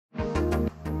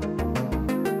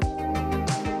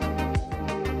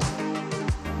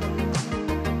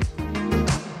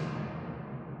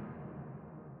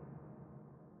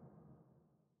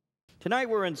Tonight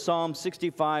we're in Psalm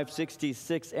 65,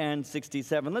 66, and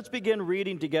 67. Let's begin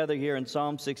reading together here in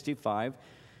Psalm 65.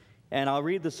 And I'll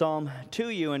read the psalm to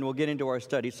you and we'll get into our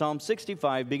study. Psalm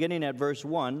 65, beginning at verse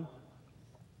 1.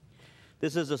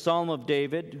 This is a psalm of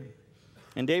David.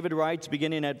 And David writes,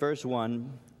 beginning at verse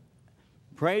 1,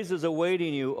 "Praise is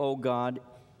awaiting you, O God,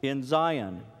 in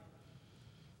Zion.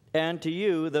 And to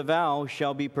you the vow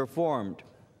shall be performed.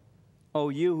 O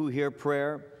you who hear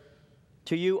prayer,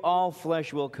 to you all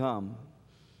flesh will come.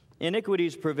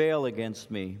 Iniquities prevail against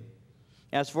me.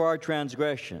 As for our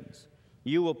transgressions,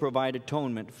 you will provide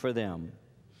atonement for them.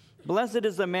 Blessed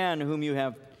is the man whom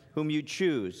you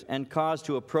choose and cause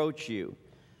to approach you,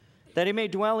 that he may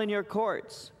dwell in your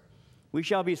courts. We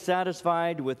shall be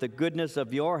satisfied with the goodness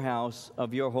of your house,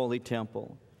 of your holy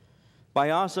temple. By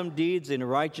awesome deeds in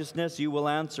righteousness you will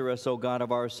answer us, O God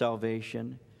of our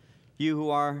salvation, you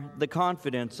who are the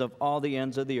confidence of all the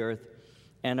ends of the earth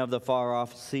and of the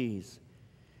far-off seas,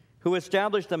 who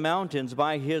established the mountains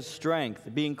by his strength,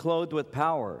 being clothed with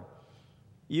power.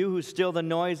 You who still the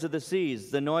noise of the seas,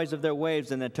 the noise of their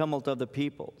waves, and the tumult of the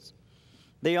peoples.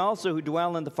 They also who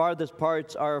dwell in the farthest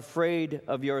parts are afraid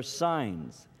of your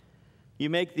signs. You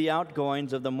make the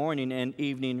outgoings of the morning and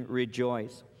evening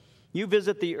rejoice. You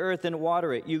visit the earth and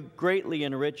water it. You greatly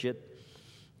enrich it.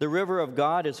 The river of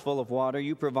God is full of water.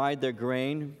 You provide their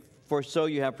grain, for so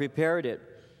you have prepared it.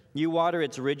 You water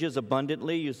its ridges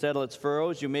abundantly. You settle its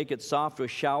furrows. You make it soft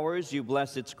with showers. You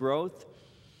bless its growth.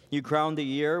 You crown the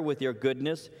year with your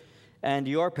goodness, and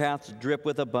your paths drip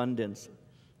with abundance.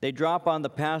 They drop on the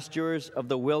pastures of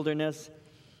the wilderness,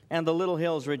 and the little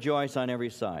hills rejoice on every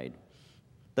side.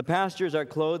 The pastures are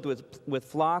clothed with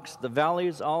flocks. The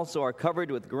valleys also are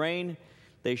covered with grain.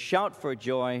 They shout for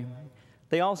joy.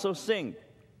 They also sing.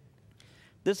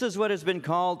 This is what has been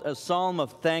called a psalm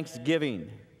of thanksgiving.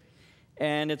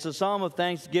 And it's a psalm of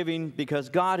thanksgiving because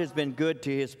God has been good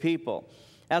to his people.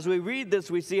 As we read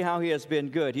this, we see how he has been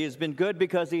good. He has been good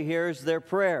because he hears their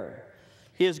prayer.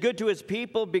 He is good to his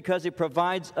people because he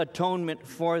provides atonement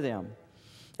for them.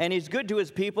 And he's good to his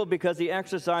people because he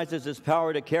exercises his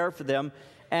power to care for them,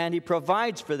 and he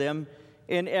provides for them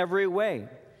in every way.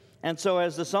 And so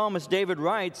as the psalmist David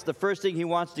writes, the first thing he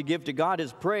wants to give to God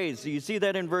is praise. So you see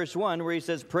that in verse 1 where he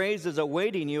says, "Praise is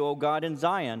awaiting you, O God, in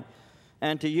Zion.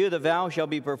 And to you the vow shall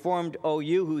be performed, O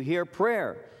you who hear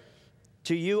prayer.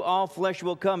 To you all flesh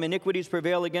will come. Iniquities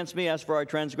prevail against me. As for our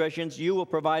transgressions, you will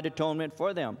provide atonement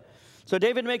for them." So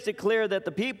David makes it clear that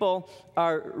the people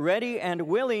are ready and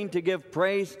willing to give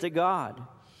praise to God.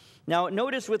 Now,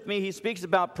 notice with me, he speaks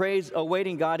about praise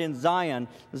awaiting God in Zion.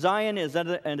 Zion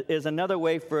is another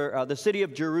way for the city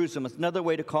of Jerusalem. It's another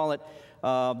way to call it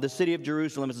the city of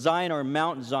Jerusalem. It's Zion, or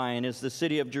Mount Zion is the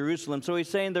city of Jerusalem. So he's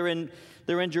saying they're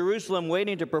in Jerusalem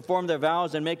waiting to perform their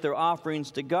vows and make their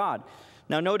offerings to God.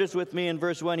 Now, notice with me in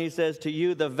verse 1, he says, "To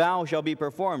you the vow shall be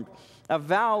performed." A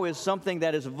vow is something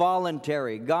that is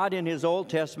voluntary. God in his Old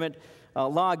Testament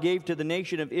law gave to the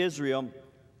nation of Israel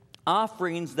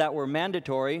offerings that were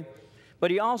mandatory, but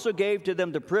he also gave to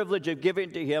them the privilege of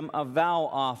giving to him a vow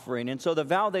offering. And so the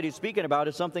vow that he's speaking about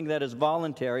is something that is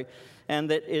voluntary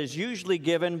and that is usually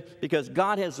given because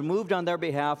God has moved on their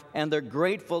behalf and they're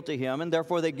grateful to him, and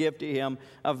therefore they give to him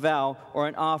a vow or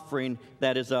an offering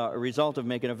that is a result of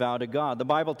making a vow to God. The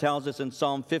Bible tells us in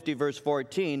Psalm 50, verse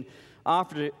 14,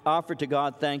 offer to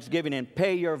God thanksgiving and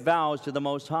pay your vows to the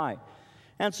Most High.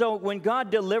 And so when God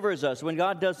delivers us, when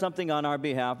God does something on our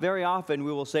behalf, very often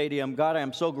we will say to him, "God, I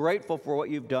am so grateful for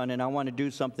what you've done, and I want to do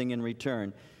something in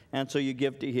return." And so you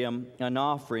give to him an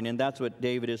offering, and that's what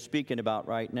David is speaking about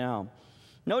right now.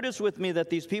 Notice with me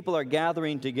that these people are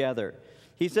gathering together.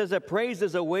 He says that praise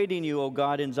is awaiting you, O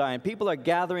God, in Zion. People are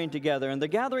gathering together, and they're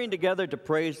gathering together to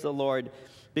praise the Lord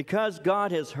because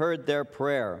God has heard their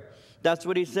prayer. That's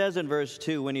what he says in verse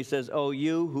 2 when he says, "Oh,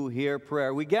 you who hear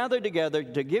prayer." We gather together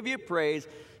to give you praise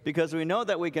because we know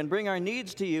that we can bring our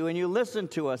needs to you and you listen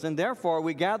to us. And therefore,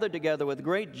 we gather together with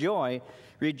great joy,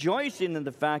 rejoicing in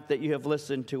the fact that you have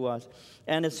listened to us.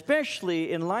 And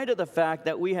especially in light of the fact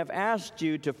that we have asked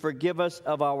you to forgive us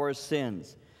of our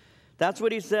sins. That's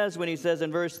what he says when he says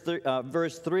in verse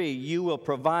 3, "You will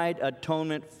provide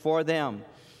atonement for them."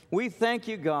 We thank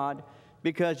you, God,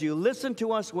 because you listen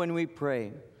to us when we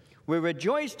pray. We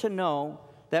rejoice to know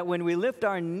that when we lift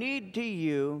our need to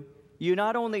you, you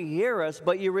not only hear us,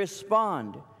 but you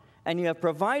respond, and you have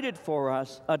provided for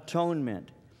us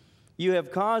atonement. You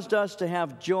have caused us to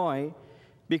have joy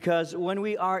because when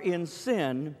we are in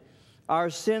sin, our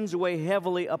sins weigh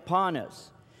heavily upon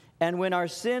us. And when our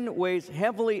sin weighs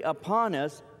heavily upon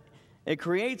us, it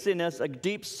creates in us a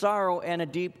deep sorrow and a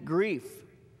deep grief.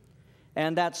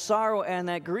 And that sorrow and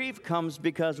that grief comes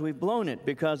because we've blown it,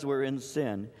 because we're in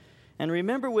sin. And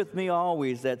remember with me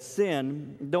always that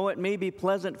sin, though it may be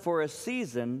pleasant for a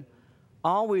season,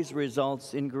 always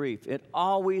results in grief. It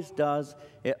always does.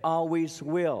 It always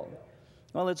will.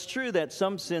 Well, it's true that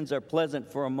some sins are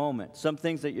pleasant for a moment. Some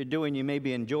things that you're doing you may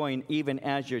be enjoying even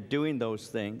as you're doing those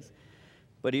things.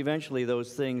 But eventually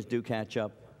those things do catch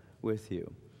up with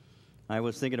you. I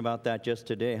was thinking about that just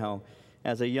today, how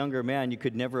as a younger man you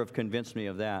could never have convinced me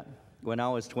of that. When I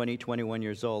was 20, 21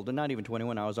 years old, and not even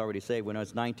 21, I was already saved, when I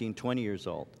was 19, 20 years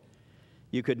old,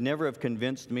 you could never have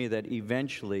convinced me that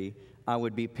eventually I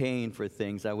would be paying for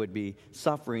things, I would be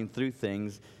suffering through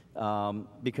things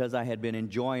because I had been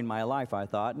enjoying my life, I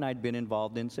thought, and I'd been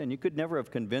involved in sin. You could never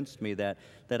have convinced me that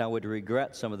I would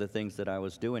regret some of the things that I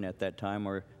was doing at that time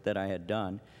or that I had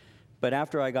done. But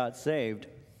after I got saved,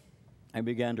 I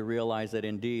began to realize that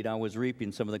indeed I was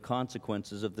reaping some of the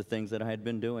consequences of the things that I had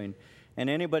been doing. And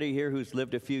anybody here who's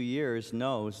lived a few years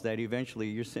knows that eventually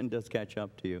your sin does catch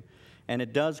up to you. And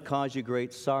it does cause you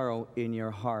great sorrow in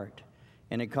your heart.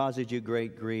 And it causes you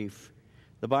great grief.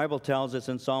 The Bible tells us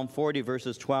in Psalm 40,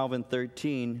 verses 12 and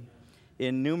 13,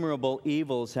 "Innumerable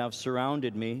evils have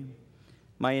surrounded me.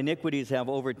 My iniquities have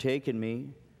overtaken me,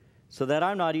 so that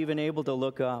I'm not even able to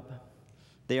look up.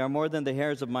 They are more than the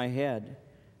hairs of my head.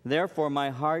 Therefore my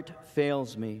heart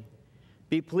fails me.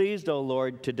 Be pleased, O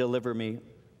Lord, to deliver me.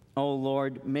 O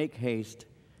Lord, make haste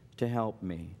to help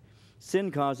me."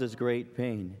 Sin causes great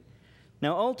pain.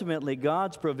 Now, ultimately,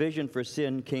 God's provision for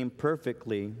sin came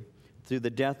perfectly through the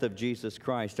death of Jesus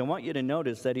Christ. I want you to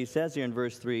notice that he says here in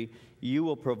verse 3, "You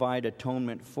will provide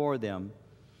atonement for them."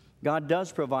 God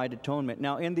does provide atonement.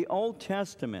 Now, in the Old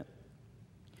Testament,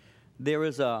 there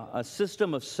is a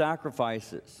system of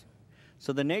sacrifices.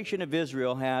 So the nation of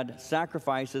Israel had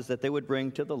sacrifices that they would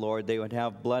bring to the Lord. They would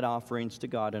have blood offerings to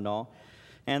God and all.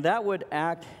 And that would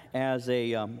act as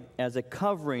a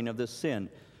covering of the sin.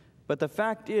 But the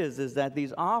fact is that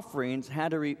these offerings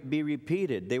had to be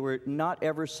repeated. They were not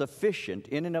ever sufficient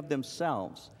in and of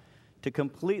themselves to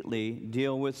completely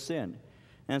deal with sin.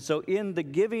 And so in the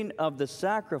giving of the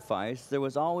sacrifice, there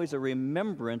was always a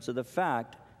remembrance of the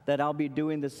fact that I'll be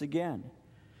doing this again.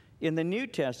 In the New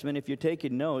Testament, if you're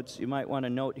taking notes, you might want to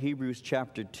note Hebrews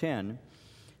chapter 10.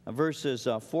 Verses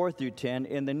 4 through 10,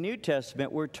 in the New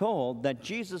Testament, we're told that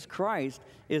Jesus Christ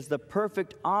is the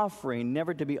perfect offering,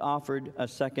 never to be offered a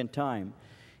second time.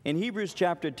 In Hebrews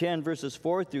chapter 10, verses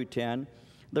 4 through 10,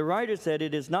 the writer said,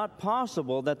 "It is not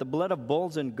possible that the blood of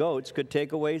bulls and goats could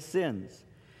take away sins.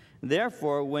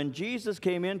 Therefore, when Jesus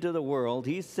came into the world,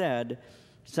 he said,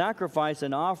 'Sacrifice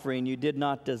and offering you did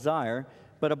not desire,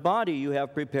 but a body you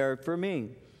have prepared for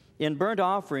me. In burnt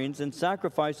offerings and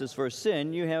sacrifices for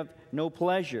sin you have no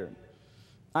pleasure.'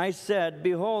 I said,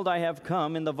 'Behold, I have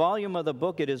come. In the volume of the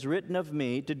book it is written of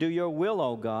me, to do your will,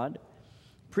 O God.'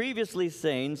 Previously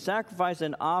saying, 'Sacrifice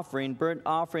and offering, burnt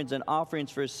offerings and offerings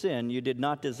for sin you did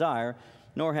not desire,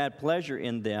 nor had pleasure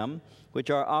in them, which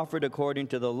are offered according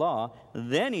to the law.'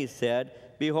 Then he said,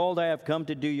 'Behold, I have come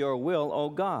to do your will, O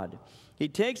God.' He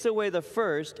takes away the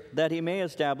first, that he may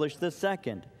establish the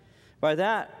second. By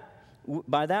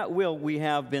that will we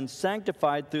have been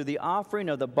sanctified through the offering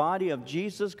of the body of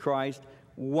Jesus Christ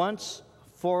once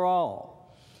for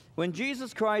all." When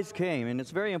Jesus Christ came, and it's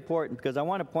very important because I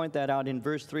want to point that out in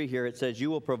verse 3 here, it says,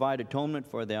 "You will provide atonement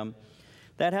for them."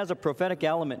 That has a prophetic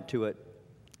element to it,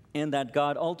 in that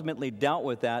God ultimately dealt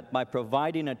with that by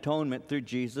providing atonement through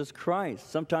Jesus Christ.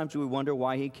 Sometimes we wonder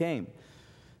why he came.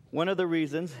 One of the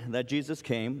reasons that Jesus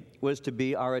came was to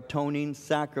be our atoning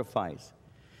sacrifice.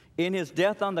 In his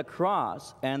death on the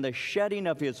cross and the shedding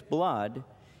of his blood,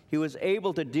 he was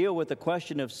able to deal with the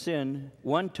question of sin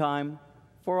one time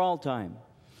for all time.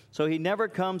 So he never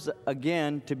comes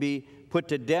again to be put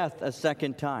to death a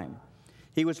second time.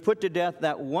 He was put to death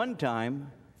that one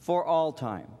time for all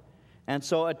time. And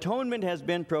so atonement has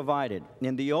been provided.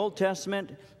 In the Old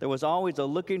Testament, there was always a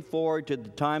looking forward to the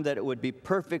time that it would be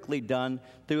perfectly done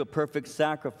through a perfect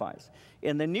sacrifice.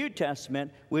 In the New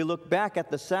Testament, we look back at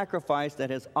the sacrifice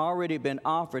that has already been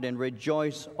offered and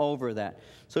rejoice over that.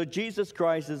 So Jesus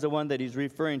Christ is the one that he's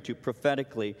referring to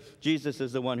prophetically. Jesus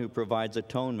is the one who provides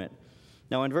atonement.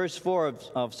 Now in verse 4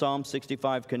 of Psalm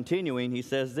 65 continuing, he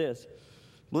says this,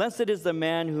 "Blessed is the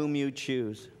man whom you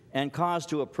choose and cause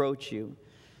to approach you,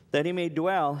 that he may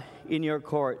dwell in your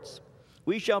courts.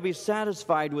 We shall be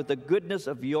satisfied with the goodness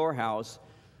of your house,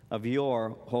 of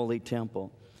your holy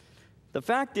temple." The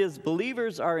fact is,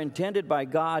 believers are intended by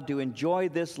God to enjoy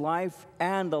this life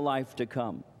and the life to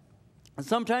come. And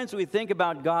sometimes we think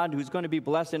about God who's going to be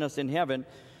blessing us in heaven,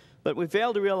 but we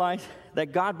fail to realize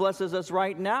that God blesses us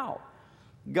right now.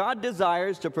 God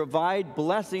desires to provide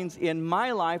blessings in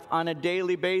my life on a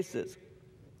daily basis.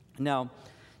 Now,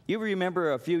 you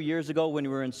remember a few years ago when we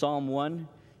were in Psalm 1?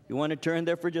 You want to turn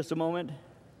there for just a moment?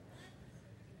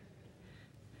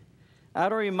 I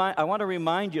want to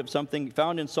remind you of something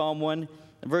found in Psalm 1,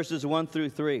 verses 1 through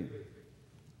 3.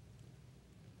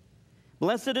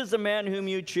 Blessed is the man whom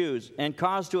you choose and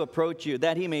cause to approach you,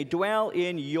 that he may dwell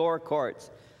in your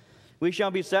courts. We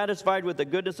shall be satisfied with the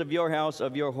goodness of your house,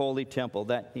 of your holy temple,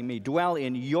 that he may dwell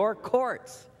in your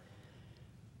courts.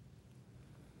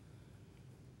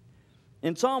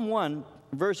 In Psalm 1,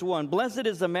 verse 1, blessed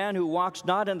is the man who walks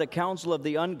not in the counsel of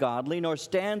the ungodly, nor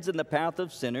stands in the path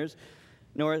of sinners,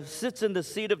 nor sits in the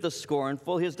seat of the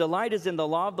scornful. His delight is in the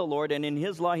law of the Lord, and in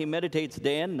his law he meditates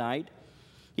day and night.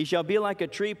 He shall be like a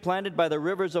tree planted by the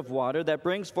rivers of water, that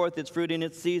brings forth its fruit in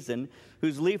its season,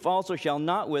 whose leaf also shall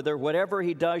not wither. Whatever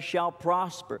he does shall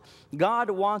prosper. God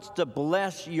wants to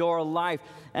bless your life.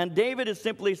 And David is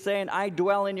simply saying, I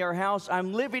dwell in your house.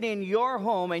 I'm living in your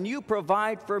home, and you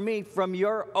provide for me from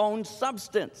your own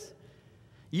substance.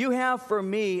 You have for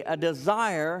me a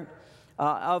desire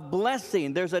of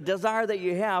blessing. There's a desire that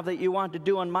you have that you want to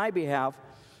do on my behalf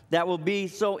that will be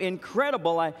so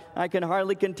incredible, I can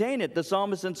hardly contain it. The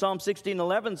psalmist in Psalm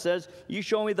 16:11 says, you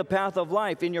show me the path of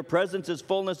life. In your presence is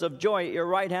fullness of joy. At your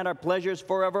right hand are pleasures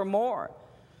forevermore.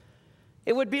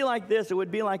 It would be like this. It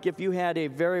would be like if you had a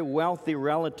very wealthy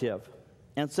relative,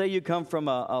 and say you come from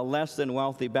a less than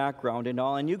wealthy background and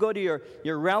all, and you go to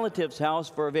your relative's house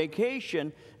for a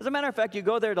vacation. As a matter of fact, you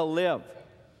go there to live.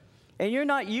 And you're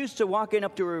not used to walking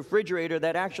up to a refrigerator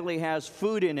that actually has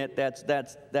food in it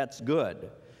that's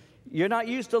good. You're not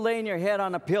used to laying your head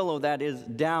on a pillow that is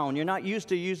down. You're not used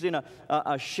to using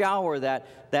a shower that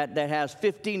has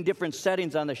 15 different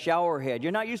settings on the shower head.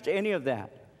 You're not used to any of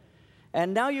that.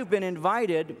 And now you've been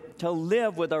invited to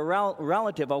live with a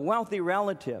relative, a wealthy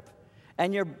relative.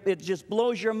 And it just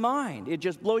blows your mind. It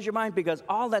just blows your mind because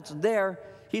all that's there,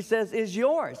 he says, is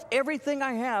yours. Everything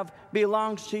I have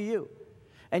belongs to you.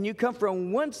 And you come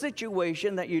from one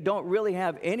situation that you don't really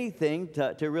have anything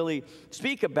to really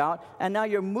speak about, and now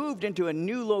you're moved into a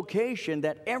new location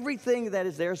that everything that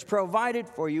is there is provided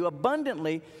for you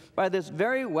abundantly by this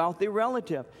very wealthy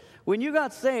relative. When you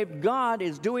got saved, God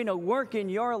is doing a work in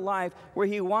your life where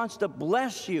he wants to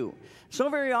bless you. So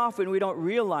very often we don't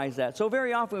realize that. So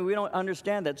very often we don't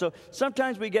understand that. So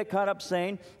sometimes we get caught up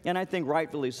saying, and I think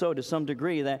rightfully so to some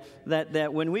degree,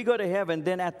 that when we go to heaven,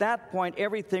 then at that point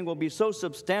everything will be so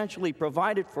substantially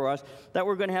provided for us that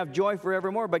we're going to have joy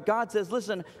forevermore. But God says,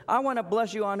 listen, I want to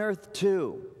bless you on earth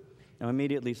too. Now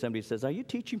immediately somebody says, are you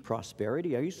teaching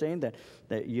prosperity? Are you saying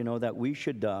that we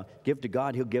should give to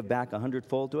God, he'll give back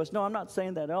 100-fold to us? No, I'm not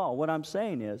saying that at all. What I'm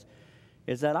saying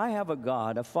is that I have a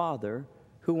God, a Father,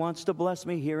 who wants to bless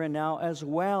me here and now as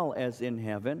well as in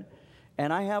heaven.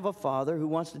 And I have a Father who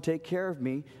wants to take care of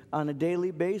me on a daily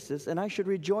basis, and I should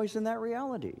rejoice in that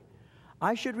reality.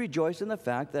 I should rejoice in the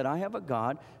fact that I have a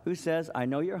God who says, I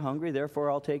know you're hungry,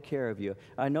 therefore I'll take care of you.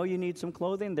 I know you need some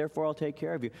clothing, therefore I'll take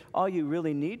care of you. All you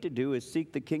really need to do is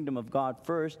seek the kingdom of God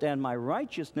first and my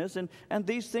righteousness, and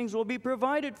these things will be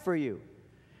provided for you.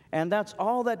 And that's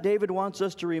all that David wants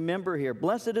us to remember here.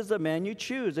 Blessed is the man you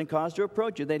choose and cause to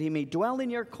approach you, that he may dwell in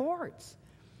your courts.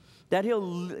 That he'll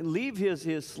leave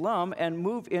his slum and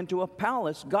move into a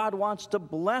palace. God wants to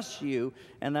bless you,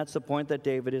 and that's the point that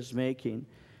David is making.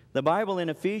 The Bible in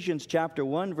Ephesians chapter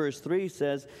 1, verse 3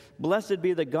 says, blessed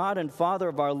be the God and Father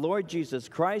of our Lord Jesus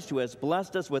Christ, who has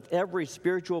blessed us with every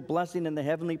spiritual blessing in the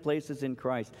heavenly places in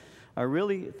Christ. I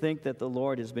really think that the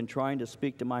Lord has been trying to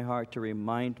speak to my heart to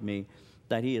remind me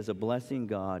that he is a blessing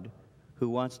God who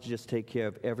wants to just take care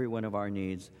of every one of our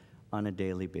needs on a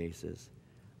daily basis.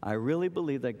 I really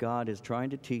believe that God is trying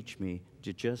to teach me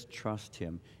to just trust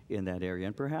him in that area.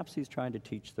 And perhaps he's trying to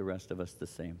teach the rest of us the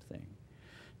same thing.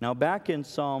 Now, back in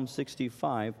Psalm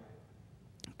 65,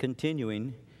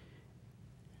 continuing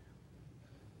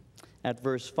at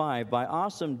verse 5, by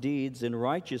awesome deeds in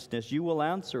righteousness you will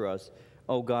answer us,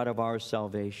 O God of our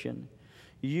salvation.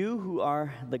 You who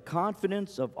are the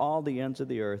confidence of all the ends of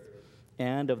the earth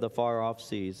and of the far-off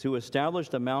seas, who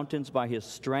established the mountains by his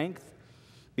strength,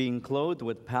 being clothed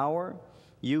with power,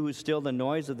 you who still the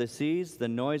noise of the seas, the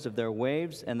noise of their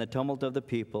waves, and the tumult of the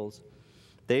peoples.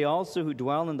 They also who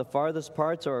dwell in the farthest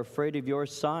parts are afraid of your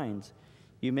signs.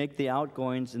 You make the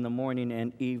outgoings in the morning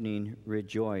and evening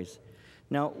rejoice.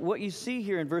 Now, what you see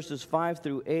here in verses 5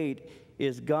 through 8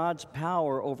 is God's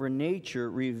power over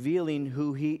nature revealing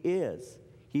who he is.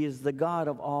 He is the God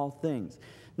of all things.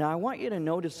 Now, I want you to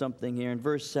notice something here in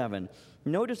verse 7.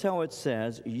 Notice how it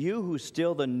says, you who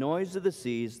still the noise of the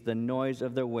seas, the noise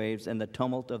of their waves, and the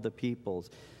tumult of the peoples.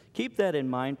 Keep that in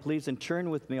mind, please, and turn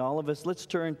with me, all of us. Let's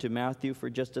turn to Matthew for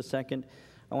just a second.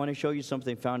 I want to show you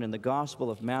something found in the Gospel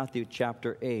of Matthew,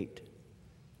 chapter 8.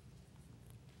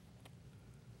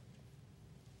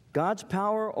 God's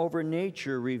power over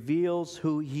nature reveals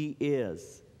who He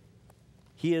is.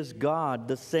 He is God,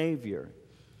 the Savior.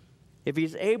 If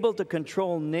He's able to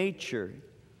control nature,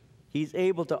 He's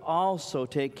able to also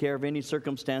take care of any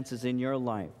circumstances in your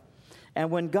life. And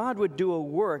when God would do a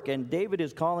work, and David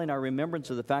is calling our remembrance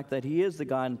of the fact that He is the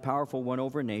God and powerful one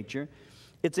over nature,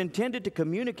 it's intended to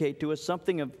communicate to us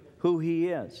something of who He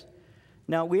is.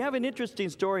 Now, we have an interesting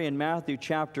story in Matthew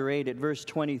chapter 8 at verse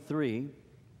 23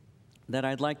 that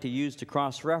I'd like to use to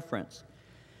cross-reference.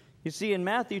 You see, in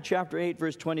Matthew chapter 8,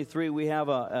 verse 23, we have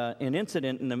an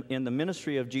incident in the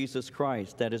ministry of Jesus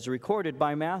Christ that is recorded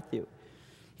by Matthew.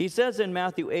 He says in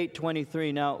Matthew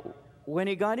 8:23, "Now, when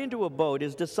He got into a boat,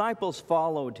 His disciples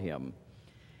followed Him.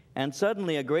 And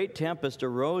suddenly a great tempest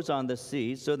arose on the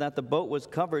sea, so that the boat was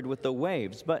covered with the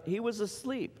waves, but He was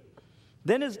asleep.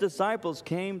 Then His disciples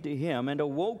came to Him and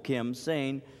awoke Him,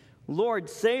 saying, 'Lord,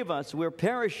 save us, we're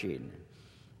perishing.'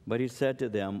 But He said to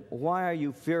them, 'Why are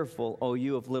you fearful, O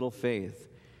you of little faith?'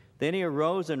 Then He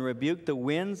arose and rebuked the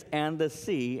winds and the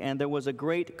sea, and there was a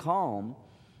great calm.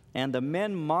 And the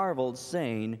men marveled,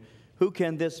 saying, 'Who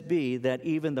can this be, that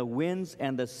even the winds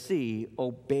and the sea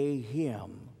obey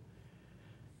Him?'"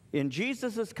 In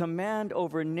Jesus' command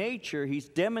over nature, He's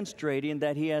demonstrating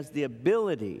that He has the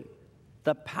ability,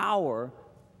 the power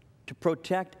to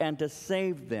protect and to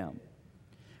save them.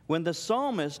 When the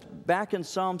psalmist, back in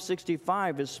Psalm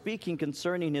 65, is speaking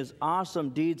concerning his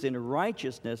awesome deeds in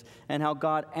righteousness and how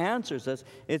God answers us,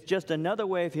 it's just another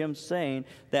way of him saying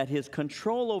that His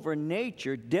control over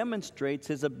nature demonstrates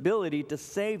His ability to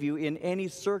save you in any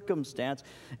circumstance.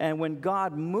 And when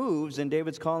God moves, and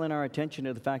David's calling our attention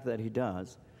to the fact that He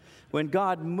does, when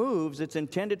God moves, it's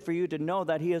intended for you to know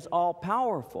that He is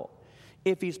all-powerful.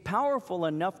 If He's powerful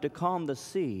enough to calm the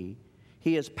sea,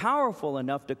 He is powerful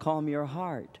enough to calm your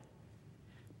heart.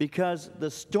 Because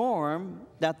the storm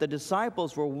that the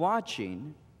disciples were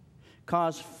watching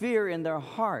caused fear in their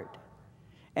heart.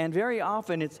 And very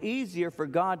often it's easier for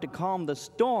God to calm the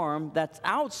storm that's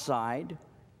outside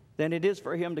than it is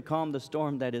for Him to calm the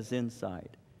storm that is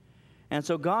inside. And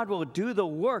so God will do the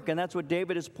work, and that's what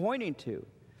David is pointing to.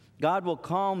 God will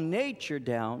calm nature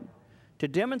down to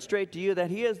demonstrate to you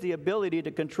that He has the ability to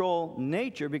control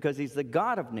nature because He's the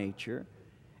God of nature.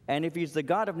 And if He's the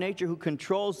God of nature who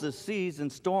controls the seas and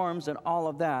storms and all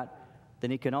of that, then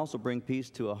He can also bring peace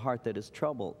to a heart that is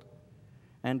troubled.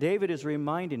 And David is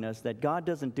reminding us that God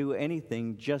doesn't do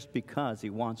anything just because He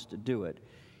wants to do it.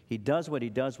 He does what He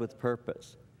does with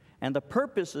purpose. And the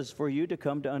purpose is for you to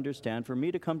come to understand, for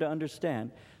me to come to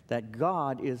understand, that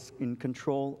God is in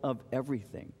control of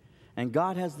everything. And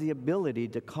God has the ability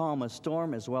to calm a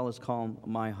storm as well as calm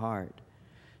my heart.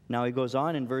 Now he goes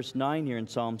on in verse 9 here in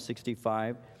Psalm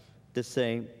 65 to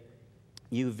say,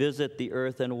 "You visit the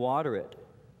earth and water it.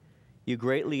 You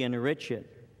greatly enrich it.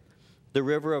 The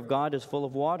river of God is full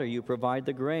of water. You provide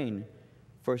the grain,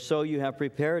 for so you have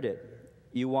prepared it.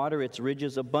 You water its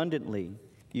ridges abundantly.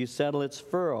 You settle its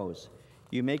furrows.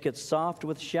 You make it soft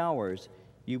with showers.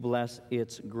 You bless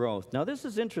its growth." Now this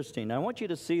is interesting. I want you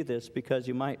to see this because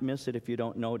you might miss it if you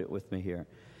don't note it with me here.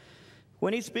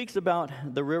 When he speaks about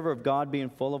the river of God being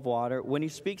full of water, when he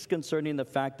speaks concerning the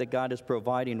fact that God is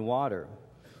providing water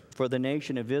for the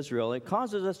nation of Israel, it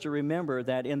causes us to remember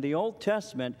that in the Old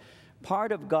Testament,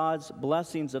 part of God's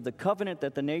blessings of the covenant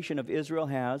that the nation of Israel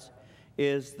has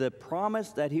is the promise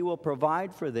that He will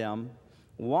provide for them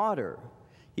water.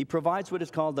 He provides what is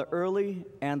called the early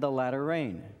and the latter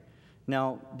rain.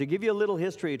 Now, to give you a little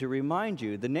history to remind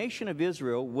you, the nation of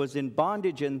Israel was in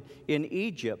bondage in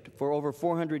Egypt for over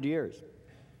 400 years.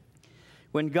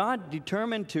 When God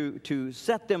determined to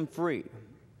set them free,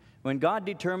 when God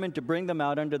determined to bring them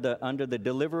out under the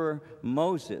deliverer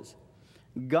Moses,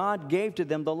 God gave to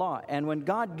them the law. And when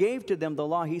God gave to them the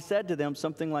law, He said to them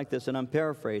something like this, and I'm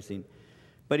paraphrasing,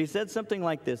 but He said something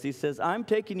like this. He says, "I'm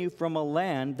taking you from a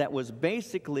land that was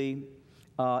basically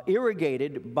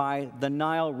irrigated by the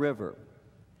Nile River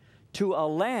to a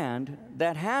land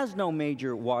that has no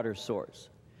major water source."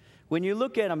 When you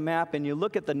look at a map and you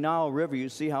look at the Nile River, you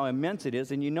see how immense it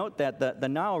is, and you note that the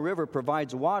Nile River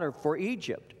provides water for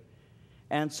Egypt.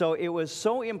 And so it was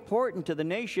so important to the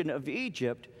nation of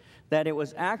Egypt that it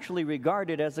was actually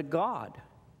regarded as a god.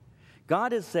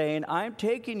 God is saying, "I'm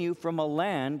taking you from a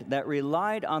land that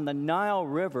relied on the Nile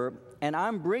River, and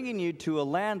I'm bringing you to a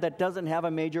land that doesn't have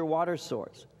a major water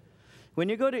source." When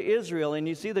you go to Israel and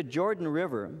you see the Jordan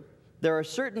River, There are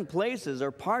certain places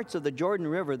or parts of the Jordan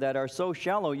River that are so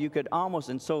shallow you could almost,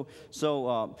 and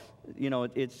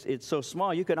it's so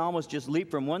small you could almost just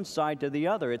leap from one side to the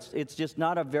other. It's just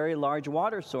not a very large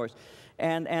water source.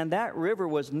 And that river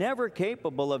was never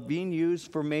capable of being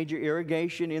used for major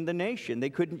irrigation in the nation. They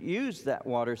couldn't use that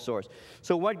water source.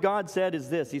 So what God said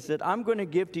is this. He said, I'm going to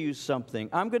give to you something.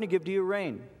 I'm going to give to you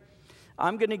rain.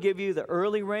 I'm going to give you the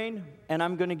early rain, and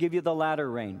I'm going to give you the latter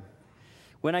rain.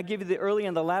 When I give you the early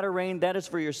and the latter rain, that is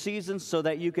for your seasons so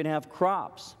that you can have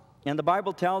crops. And the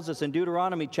Bible tells us in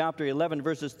Deuteronomy chapter 11,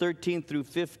 verses 13 through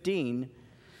 15,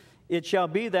 it shall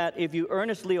be that if you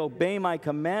earnestly obey my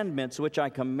commandments, which I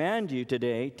command you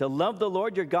today, to love the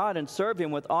Lord your God and serve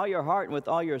him with all your heart and with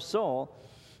all your soul,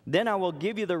 then I will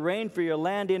give you the rain for your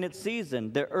land in its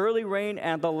season, the early rain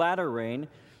and the latter rain,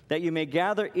 that you may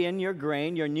gather in your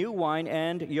grain, your new wine,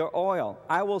 and your oil.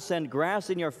 I will send grass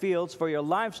in your fields for your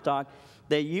livestock,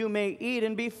 that you may eat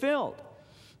and be filled.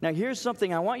 Now here's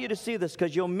something, I want you to see this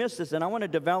because you'll miss this, and I want to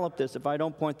develop this if I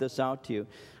don't point this out to you.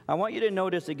 I want you to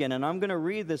notice again, and I'm going to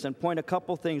read this and point a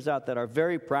couple things out that are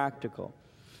very practical.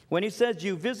 When he says,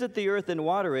 you visit the earth and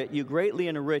water it, you greatly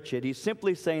enrich it, he's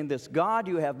simply saying this, God,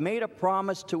 you have made a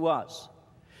promise to us.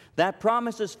 That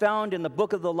promise is found in the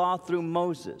book of the law through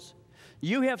Moses.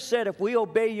 You have said if we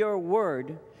obey your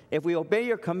word, if we obey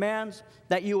your commands,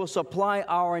 that you will supply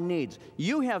our needs.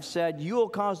 You have said you will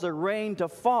cause the rain to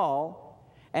fall,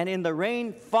 and in the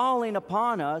rain falling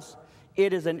upon us,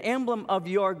 it is an emblem of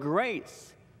your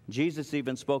grace. Jesus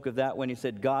even spoke of that when he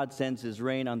said God sends his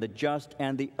rain on the just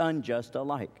and the unjust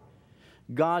alike.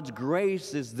 God's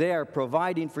grace is there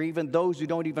providing for even those who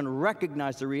don't even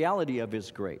recognize the reality of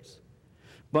his grace.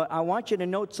 But I want you to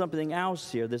note something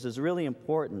else here. This is really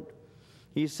important.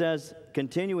 He says,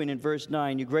 continuing in verse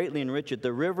 9, you greatly enrich it.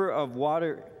 The river of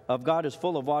water of God is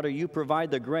full of water. You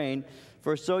provide the grain,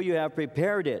 for so you have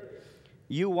prepared it.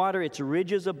 You water its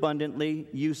ridges abundantly.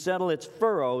 You settle its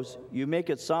furrows. You make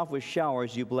it soft with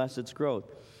showers. You bless its growth.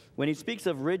 When he speaks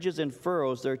of ridges and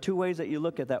furrows, there are two ways that you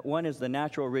look at that. One is the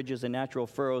natural ridges and natural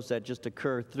furrows that just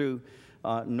occur through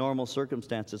normal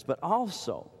circumstances. But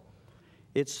also,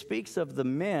 it speaks of the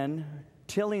men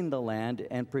tilling the land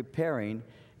and preparing.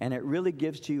 And it really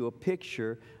gives to you a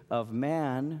picture of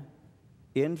man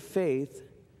in faith,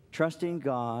 trusting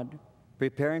God,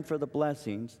 preparing for the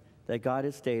blessings that God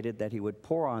has stated that he would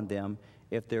pour on them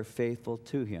if they're faithful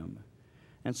to him.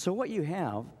 And so what you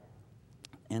have,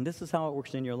 and this is how it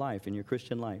works in your life, in your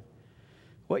Christian life,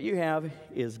 what you have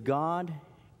is God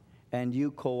and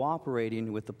you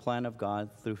cooperating with the plan of God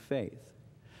through faith.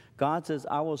 God says,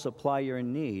 I will supply your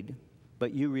need,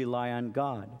 but you rely on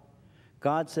God.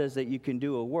 God says that you can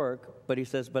do a work, but he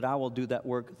says, but I will do that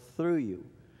work through you.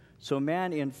 So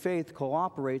man in faith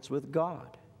cooperates with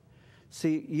God.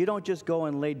 See, you don't just go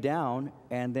and lay down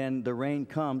and then the rain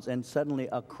comes and suddenly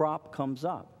a crop comes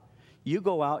up. You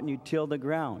go out and you till the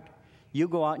ground. You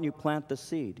go out and you plant the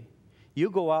seed. You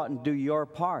go out and do your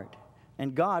part,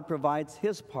 and God provides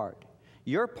his part.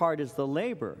 Your part is the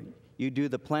labor. You do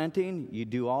the planting, you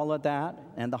do all of that,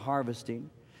 and the harvesting,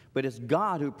 but it's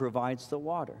God who provides the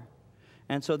water.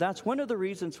 And so that's one of the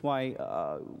reasons why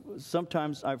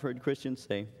sometimes I've heard Christians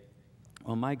say,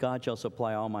 well, my God shall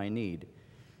supply all my need.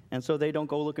 And so they don't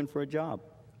go looking for a job.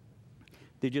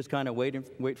 They just kind of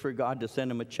wait for God to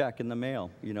send them a check in the mail.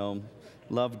 You know,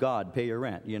 love God, pay your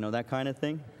rent, you know, that kind of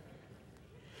thing.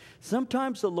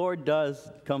 Sometimes the Lord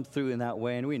does come through in that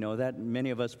way, and we know that. Many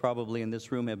of us probably in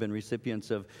this room have been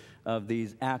recipients of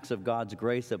these acts of God's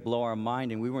grace that blow our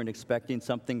mind, and we weren't expecting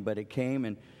something, but it came,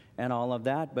 and all of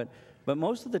that. But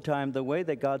most of the time, the way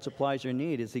that God supplies your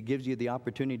need is he gives you the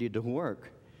opportunity to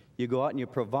work. You go out and you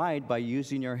provide by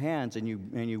using your hands, and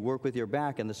you work with your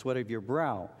back and the sweat of your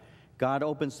brow. God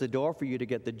opens the door for you to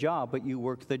get the job, but you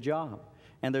work the job.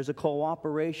 And there's a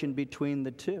cooperation between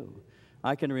the two.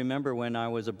 I can remember when I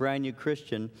was a brand new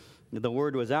Christian, the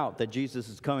word was out that Jesus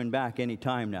is coming back any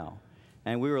time now.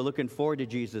 And we were looking forward to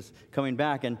Jesus coming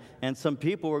back. And some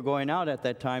people were going out at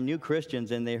that time, new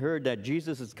Christians, and they heard that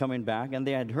Jesus is coming back. And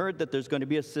they had heard that there's going to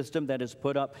be a system that is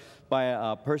put up by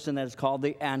a person that is called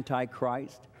the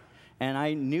Antichrist. And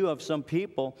I knew of some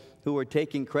people who were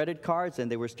taking credit cards,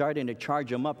 and they were starting to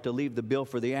charge them up to leave the bill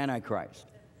for the Antichrist.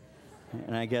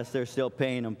 And I guess they're still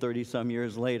paying them 30-some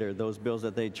years later, those bills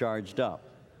that they charged up.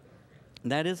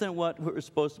 That isn't what we're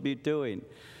supposed to be doing.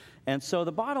 And so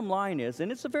the bottom line is,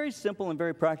 and it's a very simple and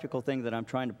very practical thing that I'm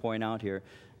trying to point out here.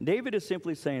 David is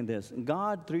simply saying this: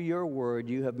 God, through your word,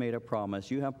 you have made a promise.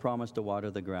 You have promised to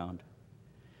water the ground.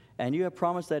 And you have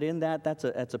promised that in that's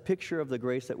a picture of the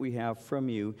grace that we have from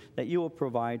you, that you will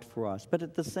provide for us. But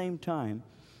at the same time,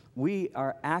 We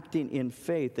are acting in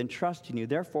faith and trusting you.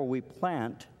 Therefore, we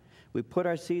plant, we put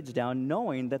our seeds down,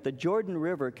 knowing that the Jordan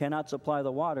River cannot supply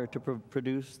the water to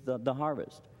produce the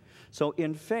harvest. So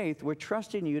in faith, we're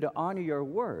trusting you to honor your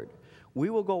word. We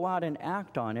will go out and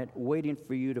act on it, waiting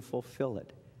for you to fulfill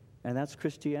it. And that's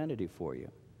Christianity for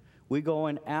you. We go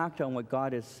and act on what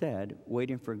God has said,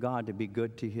 waiting for God to be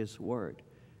good to his word.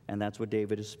 And that's what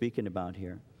David is speaking about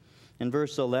here. In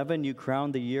verse 11, you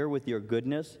crown the year with your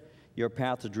goodness. Your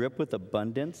paths drip with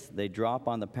abundance. They drop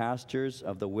on the pastures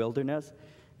of the wilderness,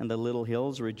 and the little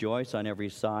hills rejoice on every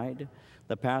side.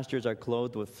 The pastures are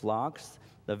clothed with flocks.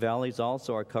 The valleys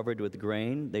also are covered with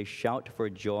grain. They shout for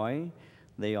joy.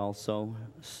 They also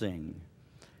sing.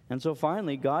 And so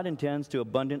finally, God intends to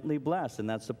abundantly bless, and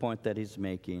that's the point that he's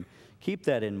making. Keep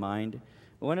that in mind.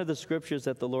 One of the scriptures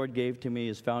that the Lord gave to me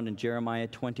is found in Jeremiah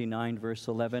 29, verse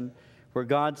 11, where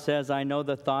God says, I know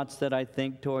the thoughts that I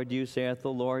think toward you, saith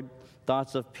the Lord,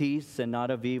 thoughts of peace and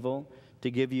not of evil, to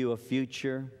give you a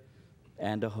future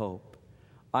and a hope.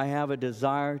 I have a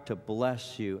desire to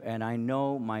bless you, and I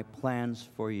know my plans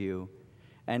for you.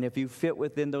 And if you fit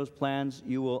within those plans,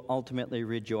 you will ultimately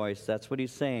rejoice. That's what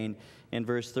he's saying in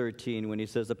verse 13 when he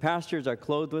says, the pastures are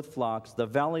clothed with flocks. The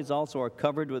valleys also are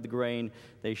covered with grain.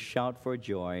 They shout for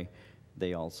joy.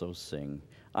 They also sing.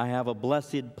 I have a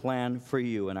blessed plan for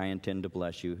you, and I intend to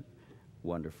bless you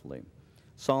wonderfully.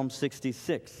 Psalm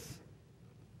 66.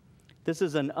 This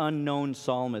is an unknown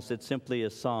psalmist. It's simply a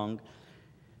song.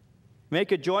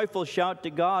 Make a joyful shout to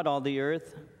God, all the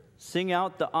earth. Sing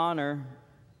out the honor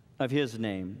of his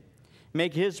name.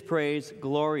 Make his praise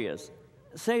glorious.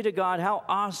 Say to God, how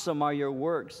awesome are your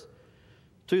works.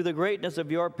 Through the greatness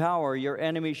of your power, your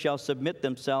enemies shall submit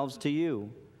themselves to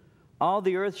you. All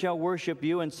the earth shall worship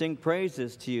you and sing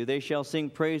praises to you. They shall sing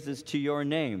praises to your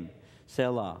name.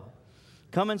 Selah.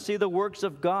 Come and see the works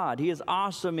of God. He is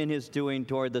awesome in his doing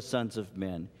toward the sons of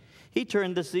men. He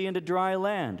turned the sea into dry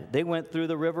land. They went through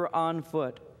the river on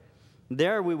foot.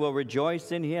 There we will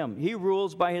rejoice in him. He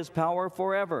rules by his power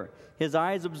forever. His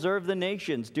eyes observe the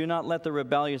nations. Do not let the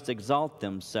rebellious exalt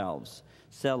themselves.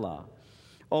 Selah.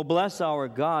 Oh, bless our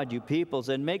God, you peoples,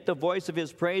 and make the voice of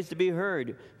his praise to be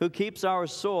heard, who keeps our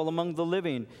soul among the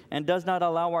living and does not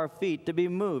allow our feet to be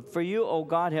moved. For you, O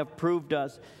God, have proved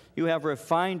us. You have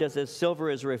refined us as silver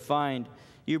is refined.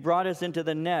 You brought us into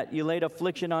the net. You laid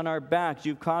affliction on our backs.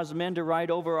 You've caused men to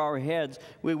ride over our heads.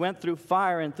 We went through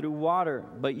fire and through water,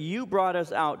 but you brought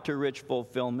us out to rich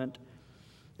fulfillment.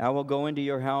 I will go into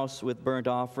your house with burnt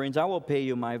offerings. I will pay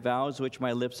you my vows, which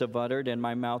my lips have uttered, and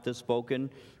my mouth has spoken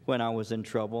when I was in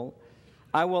trouble.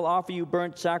 I will offer you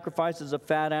burnt sacrifices of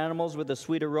fat animals with the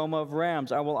sweet aroma of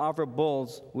rams. I will offer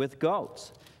bulls with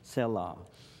goats. Selah.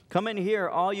 Come and hear,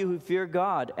 all you who fear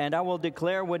God, and I will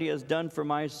declare what he has done for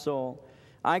my soul.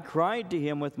 I cried to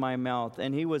him with my mouth,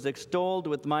 and he was extolled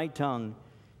with my tongue.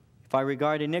 If I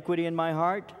regard iniquity in my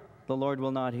heart, the Lord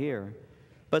will not hear.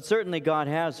 But certainly God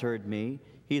has heard me.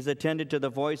 He has attended to the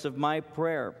voice of my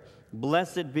prayer.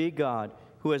 Blessed be God,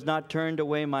 who has not turned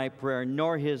away my prayer,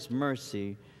 nor his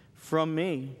mercy from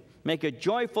me. Make a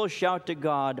joyful shout to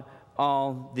God,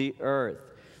 all the earth.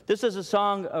 This is a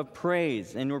song of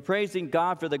praise, and we're praising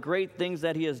God for the great things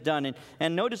that he has done.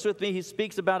 And notice with me, he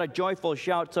speaks about a joyful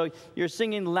shout. So you're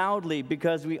singing loudly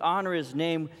because we honor his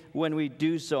name when we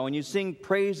do so. And you sing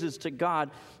praises to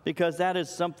God because that is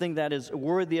something that is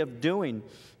worthy of doing.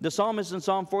 The psalmist in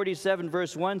Psalm 47,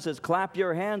 verse 1 says, clap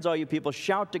your hands, all you people,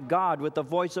 shout to God with the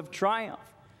voice of triumph.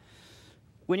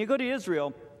 When you go to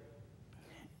Israel,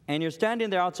 and you're standing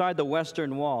there outside the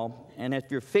Western Wall, and if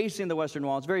you're facing the Western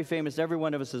Wall, it's very famous. Every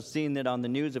one of us has seen it on the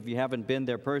news if you haven't been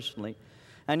there personally.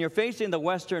 And you're facing the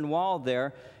Western Wall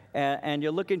there, and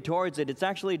you're looking towards it. It's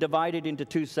actually divided into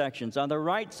two sections. On the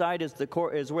right side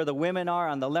is where the women are.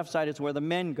 On the left side is where the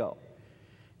men go.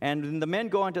 And the men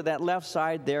go onto that left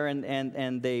side there,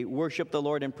 and they worship the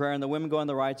Lord in prayer. And the women go on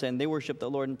the right side, and they worship the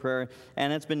Lord in prayer.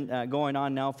 And it's been going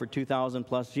on now for 2,000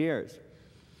 plus years.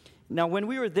 Now, when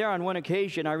we were there on one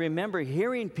occasion, I remember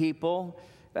hearing people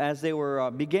as they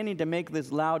were beginning to make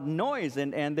this loud noise.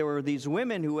 And there were these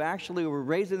women who actually were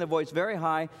raising their voice very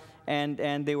high,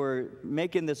 and they were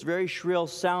making this very shrill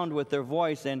sound with their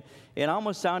voice. And it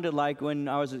almost sounded like when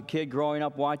I was a kid growing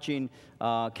up watching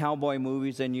cowboy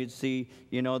movies, and you'd see,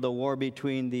 you know, the war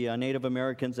between the Native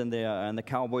Americans and the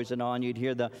cowboys and all, and you'd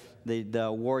hear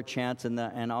the war chants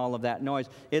and all of that noise.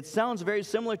 It sounds very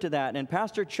similar to that. And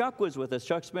Pastor Chuck was with us,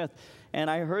 Chuck Smith, and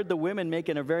I heard the women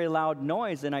making a very loud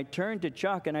noise, and I turned to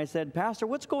Chuck and I said, Pastor,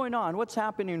 what's going on? What's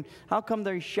happening? How come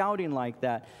they're shouting like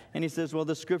that? And he says, well,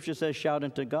 the scripture says shout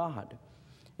unto God.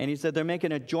 And he said, they're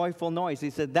making a joyful noise. He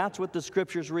said, that's what the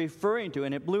Scripture's referring to.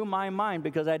 And it blew my mind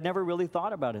because I'd never really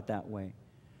thought about it that way.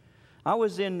 I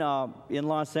was in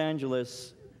Los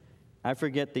Angeles. I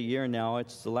forget the year now.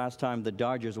 It's the last time the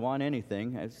Dodgers won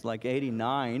anything. It's like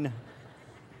 89.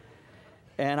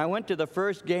 And I went to the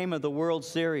first game of the World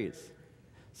Series.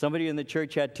 Somebody in the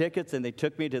church had tickets, and they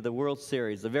took me to the World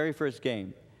Series, the very first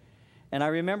game. And I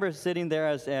remember sitting there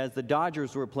as the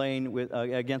Dodgers were playing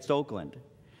against Oakland.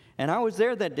 And I was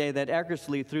there that day that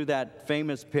Eckersley threw that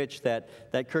famous pitch that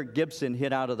Kirk Gibson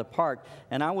hit out of the park,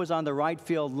 and I was on the right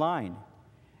field line.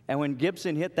 And when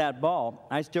Gibson hit that ball,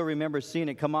 I still remember seeing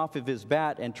it come off of his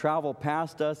bat and travel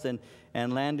past us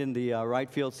and land in the right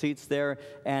field seats there.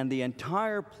 And the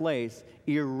entire place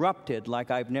erupted like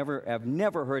I've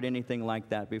never heard anything like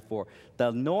that before.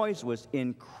 The noise was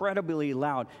incredibly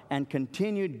loud and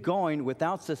continued going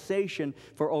without cessation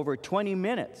for over 20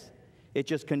 minutes. It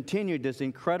just continued, this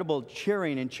incredible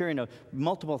cheering of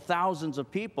multiple thousands of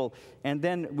people. And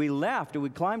then we left, and we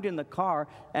climbed in the car,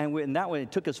 and that way it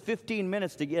took us 15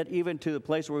 minutes to get even to the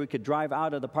place where we could drive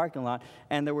out of the parking lot.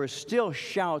 And there were still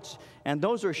shouts, and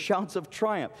those were shouts of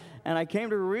triumph. And I came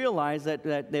to realize that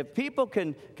if people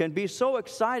can be so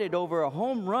excited over a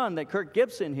home run that Kirk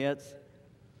Gibson hits,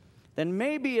 then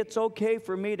maybe it's okay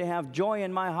for me to have joy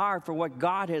in my heart for what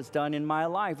God has done in my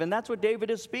life. And that's what David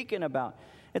is speaking about.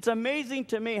 It's amazing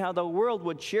to me how the world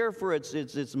would cheer for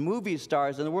its movie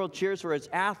stars, and the world cheers for its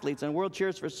athletes, and the world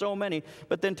cheers for so many,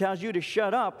 but then tells you to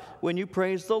shut up when you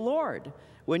praise the Lord,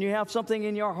 when you have something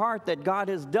in your heart that God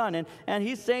has done. And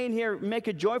he's saying here, make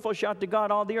a joyful shout to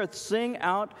God, all the earth. Sing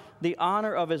out the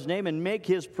honor of his name and make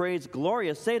his praise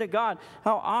glorious. Say to God,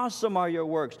 how awesome are your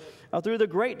works. Through the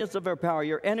greatness of your power,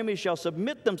 your enemies shall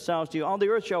submit themselves to you. All the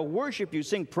earth shall worship you,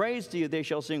 sing praise to you. They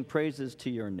shall sing praises to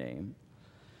your name.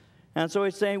 And so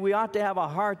he's saying we ought to have a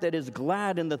heart that is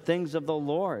glad in the things of the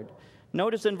Lord.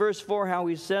 Notice in verse 4 how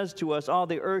he says to us, all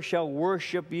the earth shall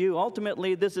worship you.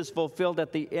 Ultimately, this is fulfilled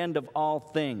at the end of all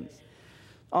things.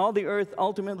 All the earth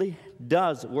ultimately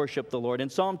does worship the Lord. In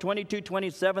Psalm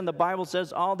 22:27, the Bible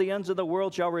says, all the ends of the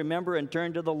world shall remember and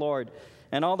turn to the Lord,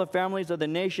 and all the families of the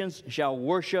nations shall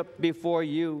worship before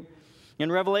you.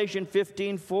 In Revelation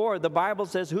 15:4, the Bible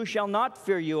says, who shall not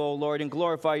fear you, O Lord, and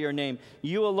glorify your name?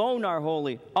 You alone are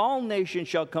holy. All nations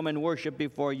shall come and worship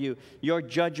before you. Your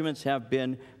judgments have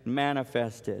been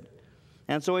manifested.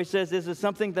 And so he says this is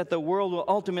something that the world will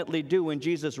ultimately do when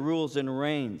Jesus rules and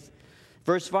reigns.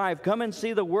 Verse 5, come and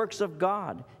see the works of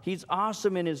God. He's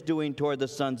awesome in his doing toward the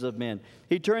sons of men.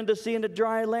 He turned the sea into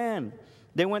dry land.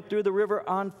 They went through the river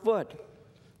on foot.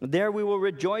 There we will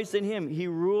rejoice in him. He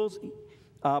rules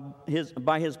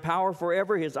by his power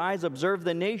forever. His eyes observe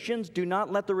the nations. Do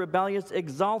not let the rebellious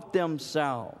exalt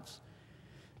themselves.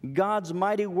 God's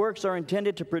mighty works are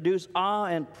intended to produce awe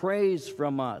and praise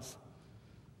from us.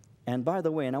 And by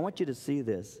the way, and I want you to see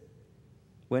this,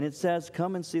 when it says,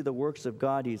 come and see the works of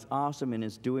God, he's awesome in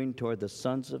his doing toward the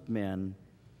sons of men,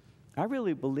 I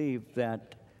really believe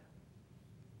that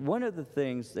one of the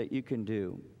things that you can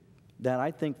do that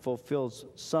I think fulfills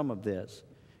some of this,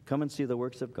 come and see the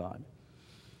works of God,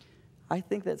 I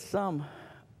think that some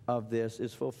of this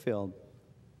is fulfilled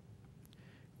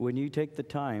when you take the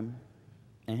time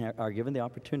and are given the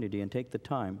opportunity and take the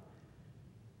time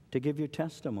to give your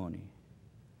testimony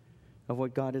of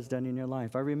what God has done in your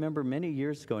life. I remember many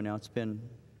years ago now, it's been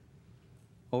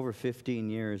over 15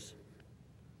 years,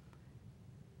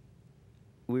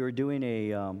 we were doing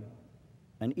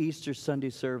an Easter Sunday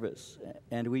service,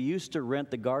 and we used to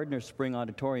rent the Gardner Spring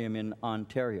Auditorium in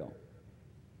Ontario.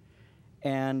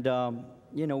 And,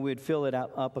 we'd fill it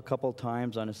up a couple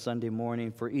times on a Sunday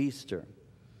morning for Easter.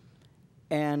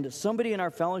 And somebody in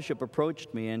our fellowship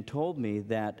approached me and told me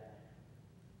that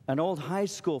an old high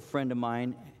school friend of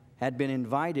mine had been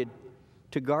invited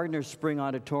to Gardner Spring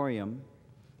Auditorium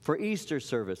for Easter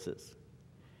services.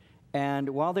 And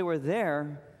while they were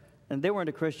there, and they weren't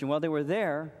a Christian, while they were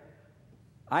there,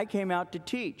 I came out to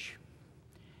teach.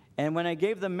 And when I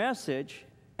gave the message,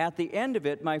 at the end of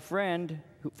it, my friend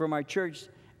from our church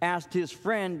asked his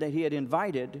friend that he had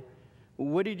invited,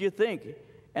 what did you think?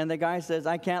 And the guy says,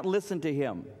 I can't listen to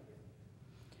him.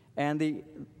 And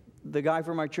the guy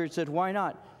from our church said, why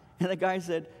not? And the guy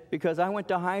said, because I went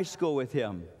to high school with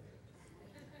him.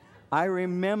 I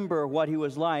remember what he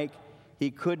was like.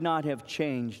 He could not have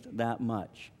changed that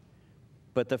much.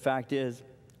 But the fact is,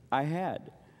 I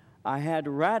had. I had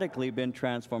radically been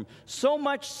transformed. So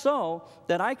much so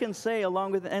that I can say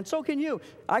along with, and so can you,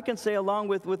 I can say along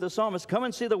with the psalmist, come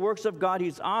and see the works of God.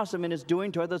 He's awesome in his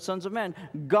doing toward the sons of men.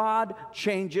 God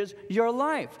changes your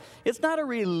life. It's not a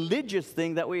religious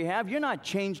thing that we have. You're not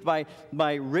changed by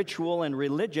ritual and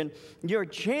religion. You're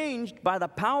changed by the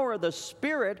power of the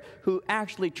Spirit who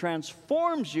actually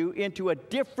transforms you into a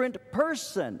different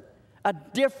person. A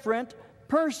different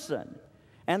person.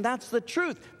 And that's the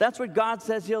truth. That's what God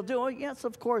says he'll do. Oh, yes,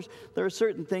 of course, there are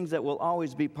certain things that will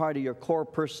always be part of your core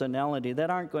personality that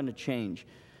aren't going to change.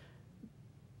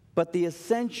 But the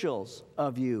essentials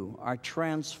of you are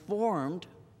transformed,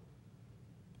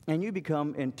 and you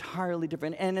become entirely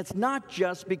different. And it's not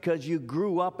just because you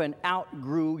grew up and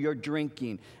outgrew your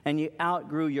drinking, and you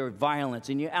outgrew your violence,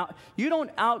 and you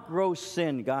don't outgrow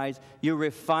sin, guys. You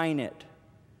refine it.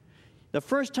 The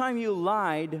first time you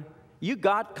lied, you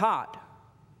got caught.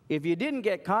 If you didn't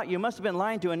get caught, you must have been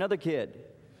lying to another kid.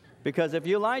 Because if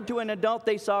you lied to an adult,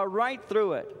 they saw right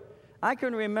through it. I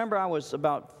can remember I was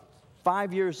about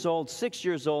 5 years old, 6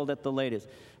 years old at the latest.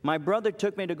 My brother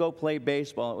took me to go play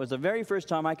baseball. It was the very first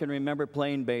time I can remember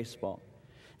playing baseball.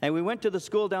 And we went to the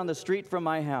school down the street from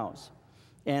my house.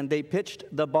 And they pitched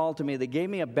the ball to me. They gave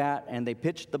me a bat, and they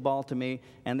pitched the ball to me.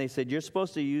 And they said, you're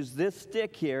supposed to use this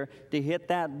stick here to hit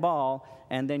that ball,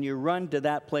 and then you run to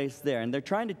that place there. And they're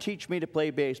trying to teach me to play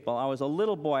baseball. I was a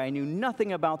little boy. I knew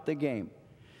nothing about the game.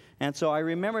 And so I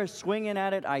remember swinging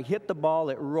at it. I hit the ball.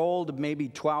 It rolled maybe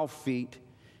 12 feet,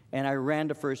 and I ran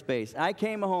to first base. I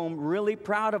came home really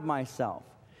proud of myself,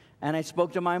 and I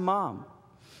spoke to my mom.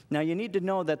 Now, you need to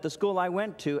know that the school I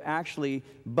went to actually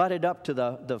butted up to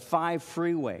the 5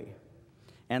 freeway.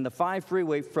 And the 5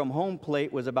 freeway from home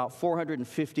plate was about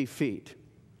 450 feet.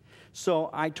 So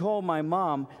I told my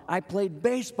mom, I played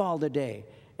baseball today.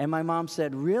 And my mom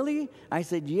said, really? I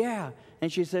said, yeah. And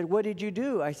she said, what did you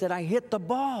do? I said, I hit the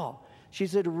ball. She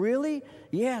said, really?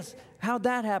 Yes. How'd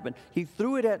that happen? He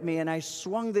threw it at me, and I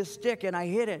swung this stick, and I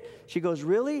hit it. She goes,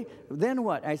 really? Then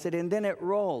what? I said, and then it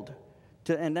rolled.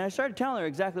 And then I started telling her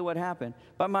exactly what happened.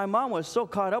 But my mom was so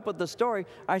caught up with the story,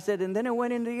 I said, and then it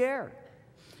went in the air.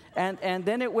 And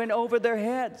then it went over their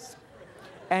heads.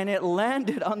 And it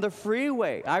landed on the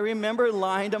freeway. I remember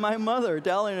lying to my mother,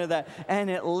 telling her that. And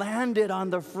it landed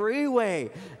on the freeway.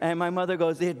 And my mother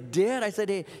goes, it did? I said,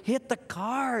 it hit the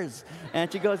cars.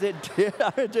 And she goes, it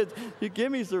did? You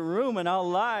give me some room and I'll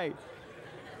lie.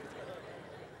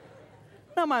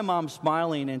 Now, my mom's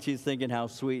smiling, and she's thinking how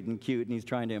sweet and cute, and he's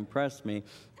trying to impress me.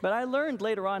 But I learned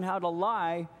later on how to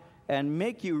lie and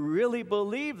make you really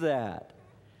believe that.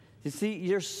 You see,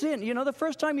 your sin, you know, the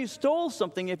first time you stole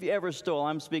something, if you ever stole,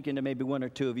 I'm speaking to maybe 1 or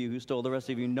 2 of you who stole, the rest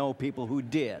of you know people who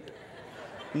did.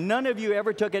 None of you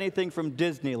ever took anything from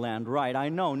Disneyland, right? I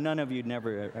know, none of you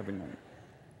never ever known.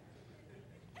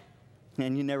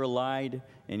 And you never lied,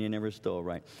 and you never stole,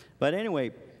 right? But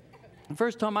anyway, the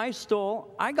first time I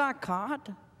stole, I got caught,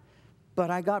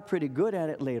 but I got pretty good at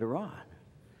it later on.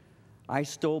 I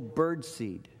stole bird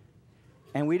seed,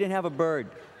 and we didn't have a bird.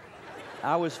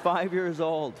 I was 5 years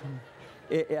old.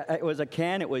 It was a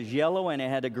can, it was yellow, and it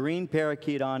had a green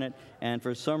parakeet on it, and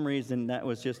for some reason, that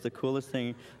was just the coolest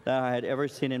thing that I had ever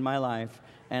seen in my life.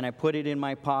 And I put it in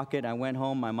my pocket. I went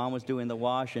home. My mom was doing the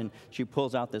wash, and she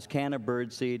pulls out this can of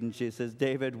bird seed, and she says,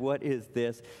 David, what is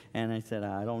this? And I said,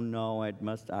 I don't know.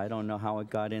 I don't know how it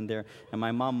got in there. And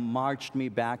my mom marched me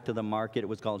back to the market. It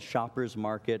was called Shoppers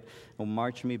Market.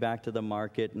 Marched me back to the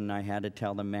market, and I had to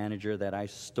tell the manager that I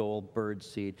stole bird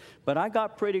seed. But I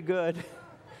got pretty good.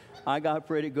 I got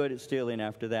pretty good at stealing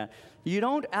after that. You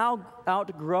don't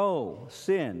outgrow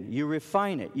sin. You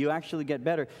refine it. You actually get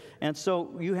better. And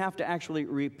so you have to actually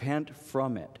repent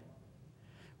from it.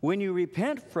 When you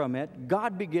repent from it,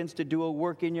 God begins to do a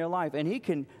work in your life. And He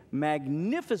can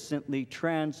magnificently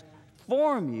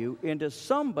transform you into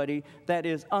somebody that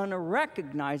is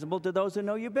unrecognizable to those who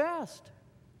know you best.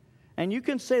 And you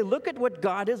can say, look at what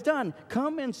God has done.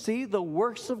 Come and see the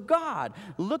works of God.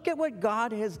 Look at what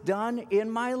God has done in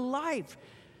my life.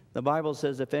 The Bible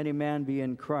says, if any man be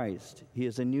in Christ, he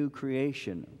is a new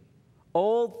creation.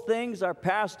 Old things are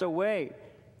passed away.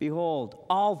 Behold,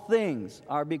 all things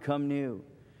are become new.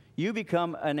 You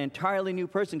become an entirely new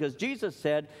person, because Jesus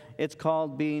said it's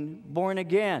called being born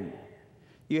again.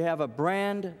 You have a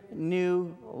brand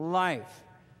new life.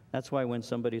 That's why when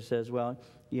somebody says, well,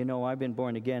 you know, I've been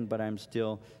born again, but I'm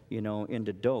still, you know,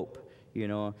 into dope, you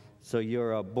know. So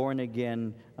you're a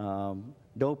born-again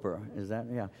Doper, is that?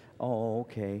 Yeah. Oh,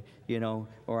 okay.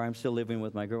 Or I'm still living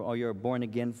with my girl. Oh, you're a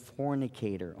born-again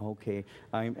fornicator. Okay.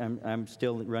 I'm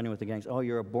still running with the gangs. Oh,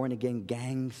 you're a born-again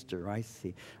gangster. I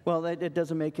see. Well, it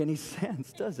doesn't make any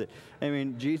sense, does it? I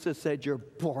mean, Jesus said you're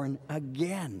born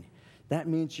again. That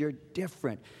means you're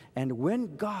different. And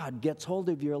when God gets hold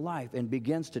of your life and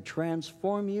begins to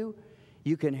transform you,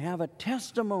 you can have a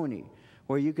testimony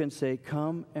where you can say,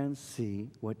 come and see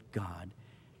what God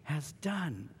has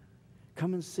done.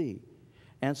 Come and see.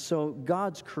 And so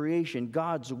God's creation,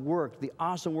 God's work, the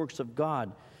awesome works of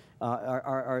God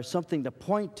are something to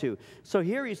point to. So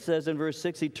here he says in verse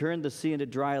 6, he turned the sea into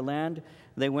dry land.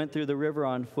 They went through the river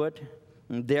on foot.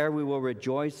 And there we will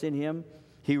rejoice in him.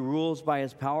 He rules by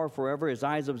his power forever. His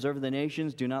eyes observe the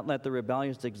nations. Do not let the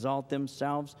rebellious exalt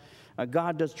themselves.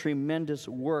 God does tremendous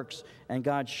works, and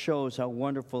God shows how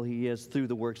wonderful he is through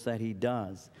the works that he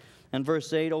does. And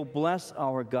verse 8, oh, bless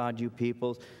our God, you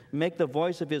peoples. Make the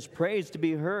voice of his praise to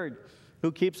be heard,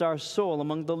 who keeps our soul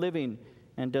among the living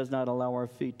and does not allow our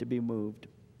feet to be moved.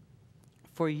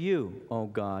 For you, O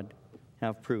God,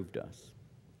 have proved us.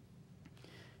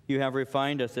 You have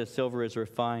refined us as silver is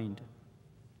refined.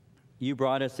 You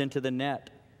brought us into the net.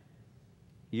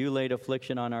 You laid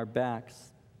affliction on our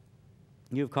backs.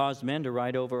 You have caused men to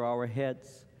ride over our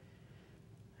heads.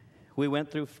 We went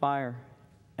through fire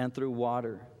and through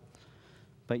water,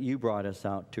 but you brought us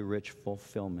out to rich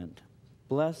fulfillment.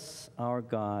 Bless our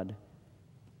God.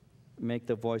 Make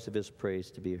the voice of his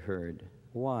praise to be heard.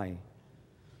 Why?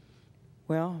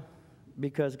 Well,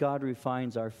 because God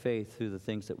refines our faith through the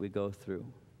things that we go through.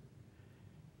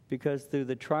 Because through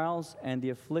the trials and the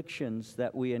afflictions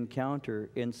that we encounter,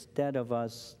 instead of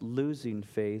us losing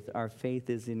faith, our faith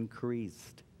is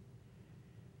increased.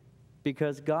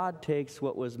 Because God takes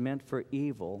what was meant for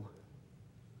evil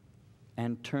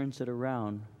and turns it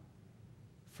around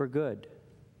for good.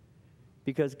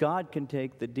 Because God can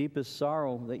take the deepest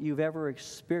sorrow that you've ever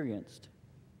experienced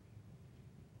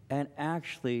and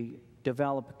actually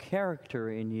develop character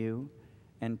in you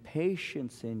and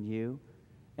patience in you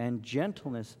and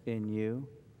gentleness in you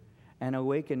and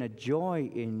awaken a joy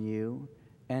in you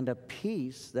and a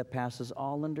peace that passes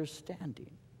all understanding.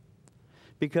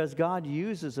 Because God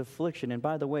uses affliction, and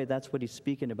by the way, that's what he's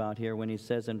speaking about here when he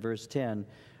says in verse 10,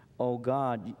 O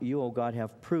God, you, O God,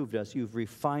 have proved us. You've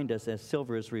refined us as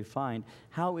silver is refined.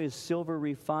 How is silver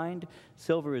refined?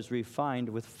 Silver is refined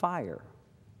with fire.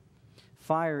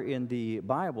 Fire in the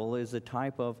Bible is a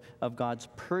type of God's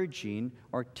purging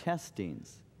or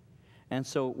testings. And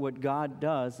so what God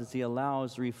does is he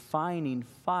allows refining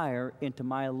fire into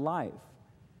my life.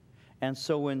 And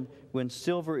so when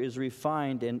silver is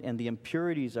refined and the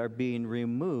impurities are being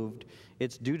removed,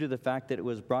 it's due to the fact that it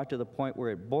was brought to the point where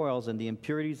it boils and the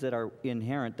impurities that are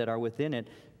inherent, that are within it,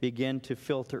 begin to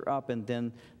filter up, and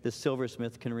then the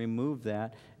silversmith can remove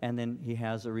that, and then he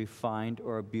has a refined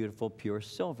or a beautiful pure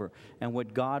silver. And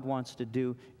what God wants to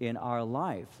do in our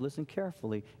life, listen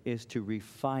carefully, is to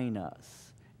refine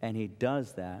us. And he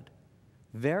does that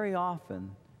very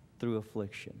often through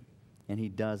affliction. And he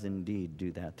does indeed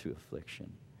do that through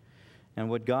affliction. And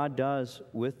what God does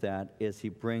with that is he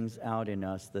brings out in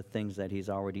us the things that he's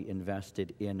already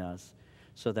invested in us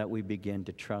so that we begin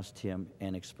to trust him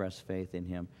and express faith in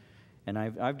him. And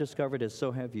I've discovered, as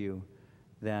so have you,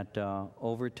 that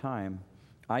over time,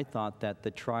 I thought that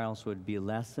the trials would be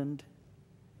lessened,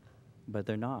 but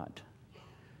they're not.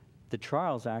 The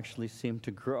trials actually seem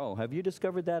to grow. Have you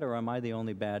discovered that, or am I the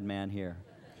only bad man here?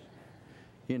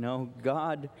 You know,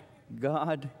 God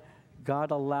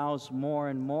allows more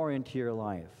and more into your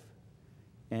life.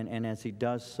 And as he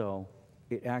does so,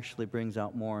 it actually brings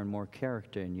out more and more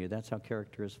character in you. That's how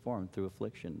character is formed, through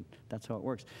affliction. That's how it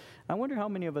works. I wonder how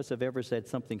many of us have ever said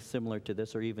something similar to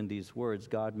this, or even these words,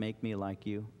 God, make me like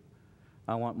you.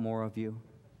 I want more of you.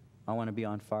 I want to be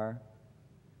on fire.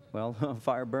 Well,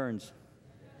 fire burns.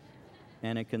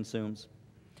 And it consumes.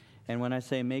 And when I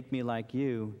say, make me like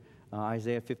you,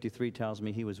 Isaiah 53 tells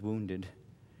me he was wounded.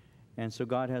 And so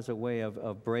God has a way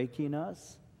of breaking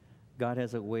us. God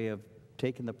has a way of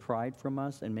taking the pride from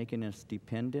us and making us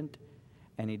dependent.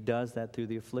 And he does that through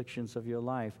the afflictions of your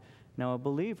life. Now, a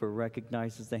believer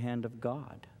recognizes the hand of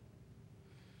God.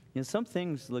 You know, some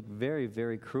things look very,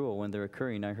 very cruel when they're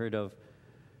occurring. I heard of,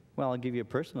 well, I'll give you a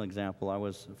personal example. I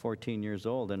was 14 years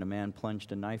old, and a man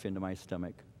plunged a knife into my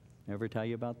stomach. Ever tell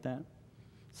you about that?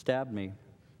 Stabbed me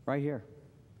right here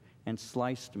and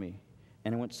sliced me.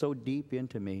 And it went so deep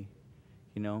into me,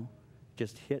 you know,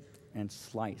 just hit and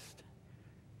sliced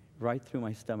right through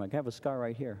my stomach. I have a scar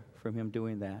right here from him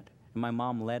doing that. And my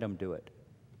mom let him do it.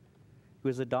 He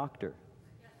was a doctor.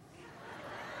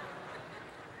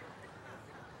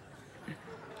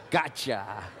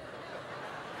 gotcha.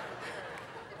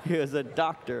 He was a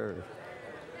doctor.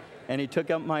 And he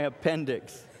took out my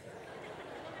appendix.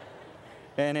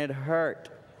 And it hurt.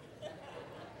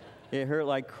 It hurt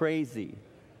like crazy.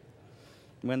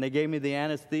 When they gave me the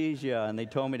anesthesia and they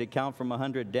told me to count from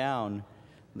 100 down,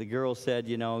 the girl said,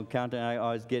 you know, counting,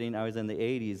 I was in the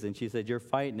 80s, and she said, you're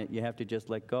fighting it, you have to just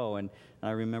let go. And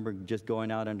I remember just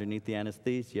going out underneath the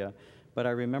anesthesia. But I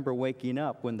remember waking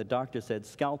up when the doctor said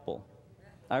scalpel.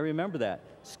 I remember that,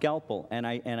 scalpel. And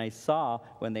I saw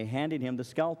when they handed him the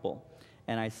scalpel,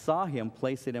 and I saw him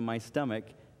place it in my stomach,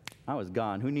 I was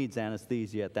gone. Who needs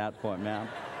anesthesia at that point, man?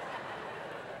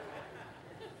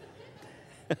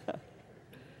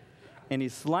 And he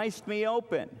sliced me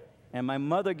open, and my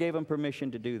mother gave him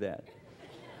permission to do that.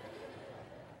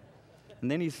 And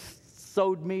then he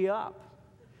sewed me up.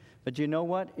 But you know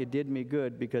what? It did me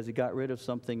good because he got rid of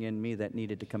something in me that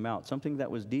needed to come out, something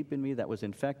that was deep in me, that was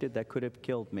infected, that could have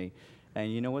killed me.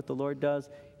 And you know what the Lord does?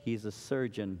 He's a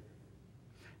surgeon,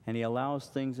 and he allows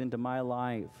things into my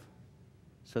life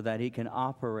so that he can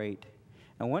operate.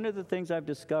 And one of the things I've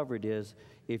discovered is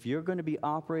if you're going to be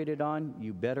operated on,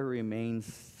 you better remain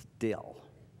still.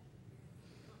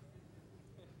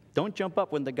 Don't jump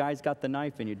up when the guy's got the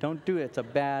knife in you. Don't do it. It's a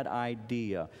bad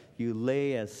idea. You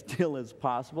lay as still as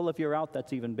possible. If you're out,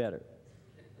 that's even better.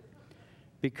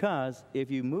 Because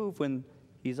if you move when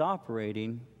he's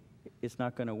operating, it's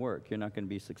not going to work. You're not going to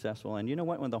be successful. And you know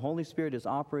what? When the Holy Spirit is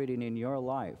operating in your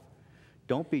life,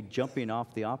 don't be jumping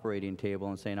off the operating table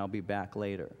and saying, I'll be back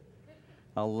later.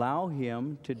 Allow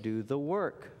him to do the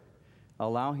work.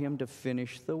 Allow him to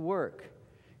finish the work.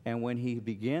 And when he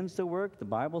begins the work, the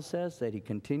Bible says that he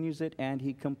continues it and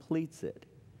he completes it.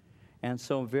 And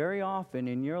so very often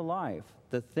in your life,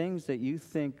 the things that you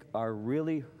think are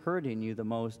really hurting you the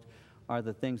most are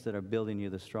the things that are building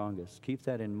you the strongest. Keep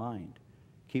that in mind.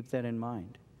 Keep that in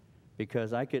mind.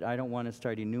 Because I don't want to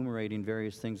start enumerating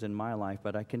various things in my life,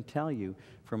 but I can tell you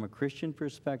from a Christian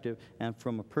perspective and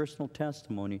from a personal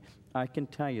testimony, I can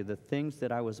tell you the things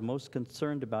that I was most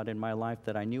concerned about in my life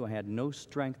that I knew I had no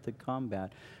strength to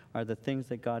combat are the things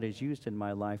that God has used in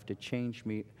my life to change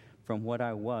me from what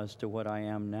I was to what I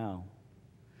am now.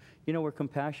 You know where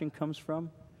compassion comes from?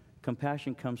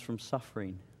 Compassion comes from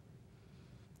suffering.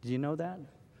 Do you know that?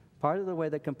 Part of the way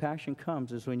that compassion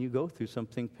comes is when you go through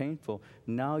something painful.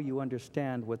 Now you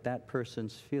understand what that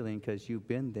person's feeling because you've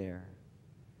been there.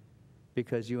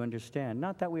 Because you understand.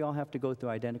 Not that we all have to go through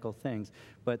identical things,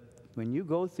 but when you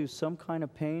go through some kind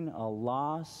of pain, a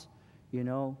loss, you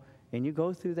know, and you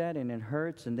go through that and it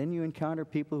hurts, and then you encounter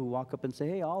people who walk up and say,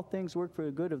 hey, all things work for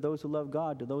the good of those who love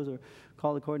God, to those who are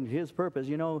called according to his purpose.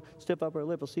 You know, stiff upper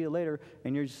lip, we'll see you later.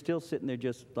 And you're still sitting there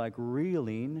just like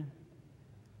reeling.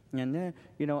 And then,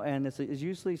 you know, and it's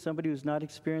usually somebody who's not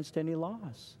experienced any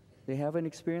loss. They haven't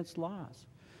experienced loss.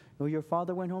 Well, your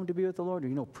father went home to be with the Lord. Or,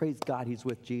 you know, praise God, he's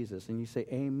with Jesus. And you say,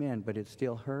 amen, but it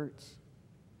still hurts.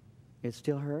 It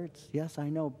still hurts. Yes, I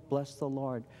know, bless the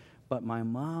Lord. But my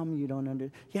mom, you don't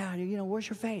understand. Yeah, you know, where's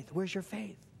your faith? Where's your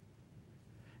faith?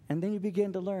 And then you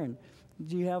begin to learn.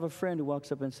 Do you have a friend who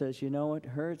walks up and says, you know, it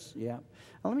hurts? Yeah.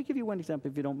 Now, let me give you one example,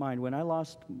 if you don't mind. When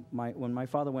when my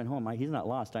father went home, he's not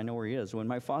lost. I know where he is. When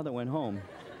my father went home,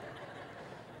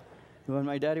 when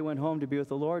my daddy went home to be with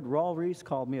the Lord, Raul Reese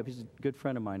called me up. He's a good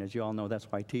friend of mine, as you all know. That's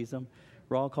why I tease him.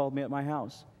 Raul called me at my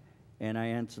house, and I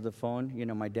answered the phone. You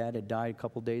know, my dad had died a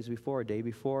couple days before, a day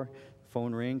before.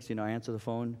 Phone rings. You know, I answer the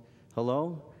phone.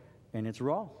 Hello? And it's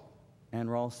Raul. And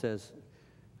Raul says,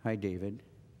 hi, David.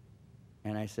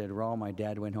 And I said, Raul, my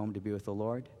dad went home to be with the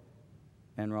Lord.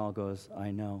 And Raul goes, I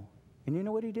know. And you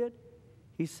know what he did?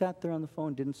 He sat there on the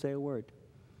phone, didn't say a word.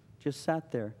 Just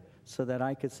sat there so that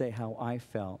I could say how I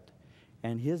felt.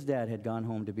 And his dad had gone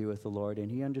home to be with the Lord, and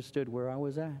he understood where I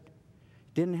was at.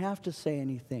 Didn't have to say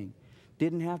anything.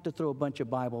 Didn't have to throw a bunch of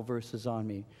Bible verses on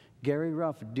me. Gary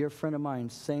Ruff, a dear friend of mine,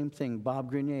 same thing. Bob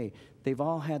Grenier, they've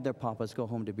all had their papas go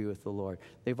home to be with the Lord.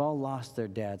 They've all lost their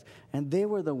dads. And they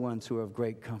were the ones who were of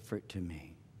great comfort to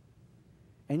me.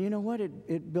 And you know what?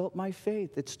 It built my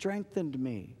faith. It strengthened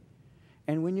me.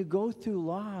 And when you go through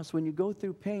loss, when you go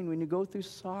through pain, when you go through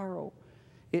sorrow,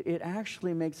 it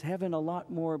actually makes heaven a lot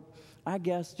more, I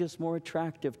guess, just more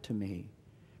attractive to me.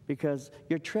 Because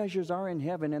your treasures are in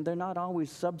heaven, and they're not always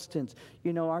substance.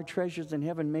 You know, our treasures in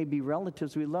heaven may be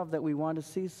relatives we love that we want to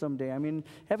see someday. I mean,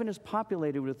 heaven is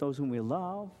populated with those whom we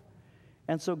love.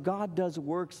 And so God does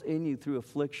works in you through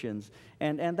afflictions.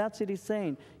 And that's what he's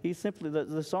saying. He's simply,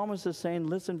 the psalmist is saying,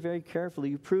 listen very carefully.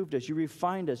 You proved us. You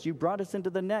refined us. You brought us into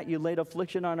the net. You laid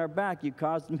affliction on our back. You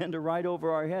caused men to ride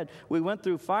over our head. We went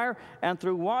through fire and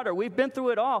through water. We've been through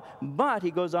it all. But,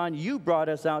 he goes on, you brought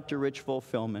us out to rich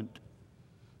fulfillment.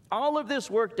 All of this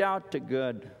worked out to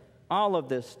good. All of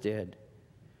this did.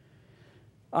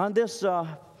 On this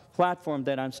platform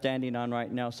that I'm standing on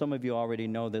right now, some of you already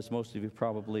know this, most of you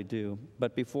probably do.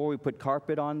 But before we put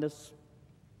carpet on this,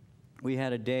 we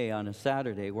had a day on a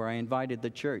Saturday where I invited the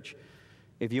church.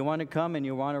 If you want to come and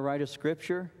you want to write a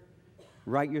scripture,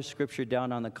 write your scripture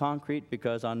down on the concrete,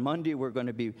 because on Monday we're going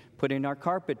to be putting our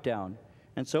carpet down.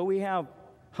 And so we have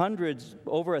hundreds,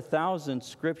 over 1,000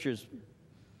 scriptures,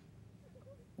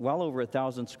 well over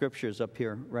 1,000 scriptures up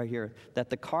here, right here, that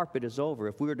the carpet is over.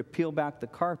 If we were to peel back the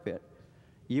carpet,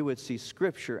 you would see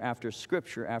scripture after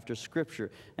scripture after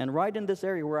scripture. And right in this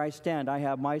area where I stand, I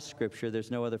have my scripture. There's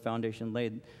no other foundation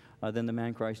laid than the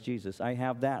man Christ Jesus. I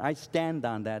have that. I stand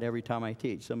on that every time I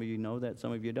teach. Some of you know that,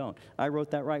 some of you don't. I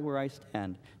wrote that right where I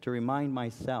stand to remind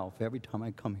myself every time I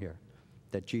come here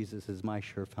that Jesus is my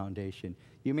sure foundation.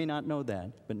 You may not know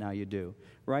that, but now you do.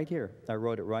 Right here. I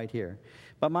wrote it right here.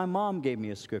 But my mom gave me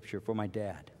a scripture for my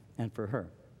dad and for her.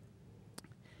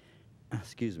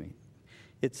 Excuse me.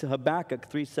 It's Habakkuk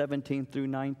 3:17 through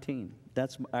 19.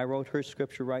 I wrote her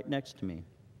scripture right next to me.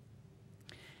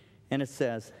 And it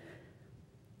says,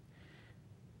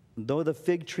 though the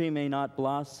fig tree may not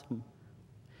blossom,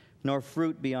 nor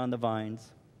fruit be on the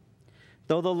vines,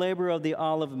 though the labor of the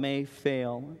olive may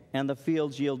fail, and the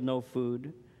fields yield no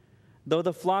food, though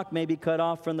the flock may be cut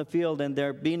off from the field, and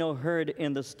there be no herd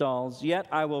in the stalls, yet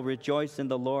I will rejoice in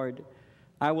the Lord.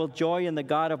 I will joy in the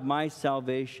God of my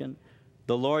salvation.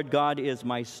 The Lord God is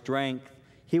my strength.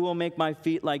 He will make my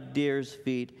feet like deer's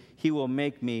feet. He will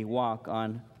make me walk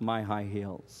on my high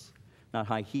heels. Not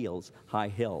high heels, high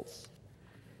hills.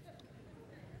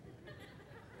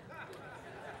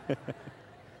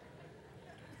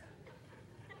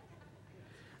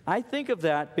 I think of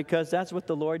that because that's what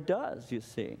the Lord does, you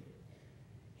see.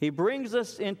 He brings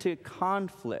us into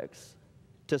conflicts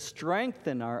to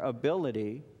strengthen our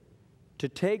ability to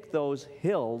take those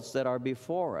hills that are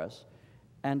before us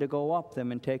and to go up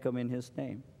them and take them in His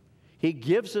name. He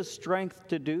gives us strength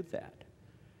to do that.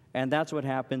 And that's what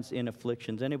happens in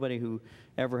afflictions. Anybody who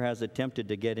ever has attempted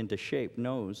to get into shape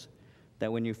knows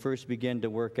that when you first begin to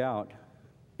work out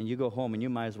and you go home and you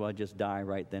might as well just die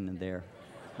right then and there.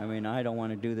 I mean, I don't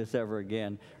want to do this ever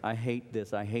again. I hate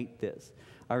this. I hate this.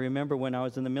 I remember when I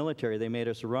was in the military, they made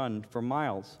us run for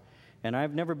miles. And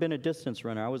I've never been a distance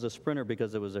runner. I was a sprinter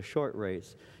because it was a short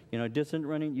race. You know, distance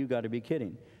running, you got to be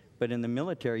kidding. But in the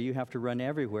military, you have to run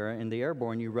everywhere. In the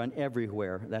airborne, you run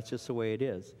everywhere. That's just the way it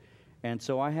is. And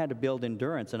so I had to build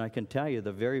endurance. And I can tell you,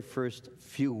 the very first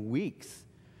few weeks,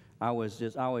 I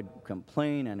would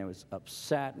complain and I was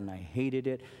upset and I hated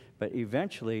it. But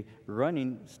eventually,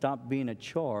 running stopped being a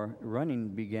chore. Running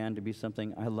began to be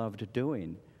something I loved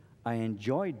doing. I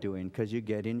enjoyed doing because you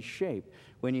get in shape.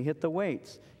 When you hit the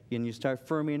weights and you start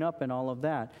firming up and all of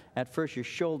that, at first your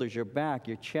shoulders, your back,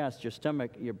 your chest, your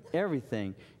stomach,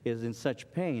 everything is in such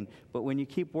pain. But when you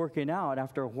keep working out,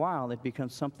 after a while, it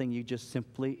becomes something you just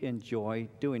simply enjoy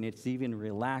doing. It's even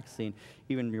relaxing.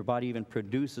 Even your body even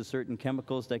produces certain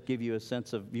chemicals that give you a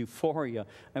sense of euphoria.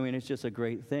 I mean, it's just a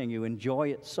great thing. You enjoy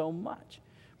it so much.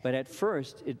 But at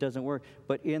first, it doesn't work.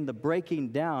 But in the breaking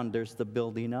down, there's the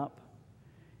building up.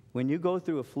 When you go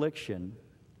through affliction,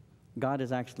 God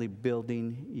is actually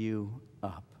building you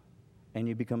up, and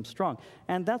you become strong.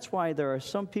 And that's why there are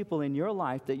some people in your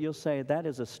life that you'll say, that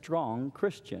is a strong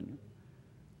Christian.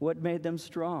 What made them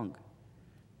strong?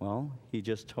 Well, He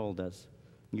just told us.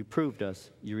 You proved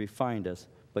us, you refined us,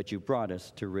 but you brought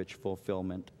us to rich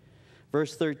fulfillment.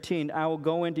 Verse 13, I will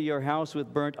go into your house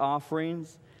with burnt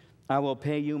offerings. I will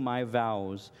pay you my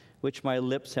vows, which my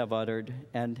lips have uttered,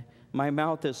 and my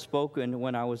mouth has spoken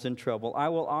when I was in trouble. I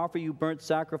will offer you burnt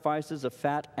sacrifices of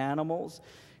fat animals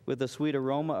with a sweet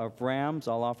aroma of rams.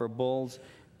 I'll offer bulls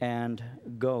and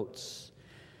goats.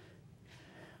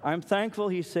 I'm thankful,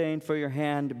 he's saying, for your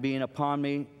hand being upon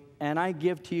me, and I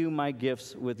give to you my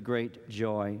gifts with great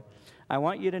joy. I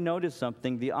want you to notice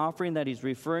something. The offering that he's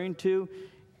referring to,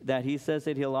 that he says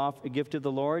that he'll give to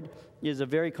the Lord, is a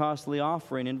very costly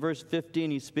offering. In verse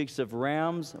 15, he speaks of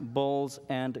rams, bulls,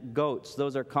 and goats.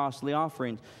 Those are costly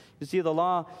offerings. You see, the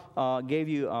law gave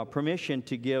you permission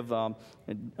to give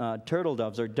turtle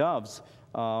doves or doves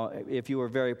if you were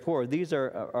very poor. These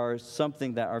are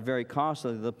something that are very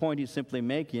costly. The point he's simply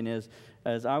making is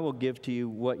I will give to you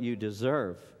what you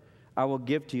deserve. I will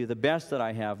give to you the best that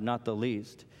I have, not the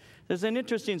least. There's an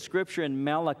interesting scripture in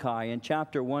Malachi in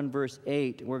chapter 1, verse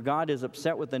 8, where God is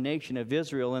upset with the nation of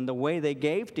Israel and the way they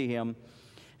gave to Him.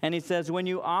 And He says, when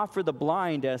you offer the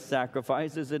blind as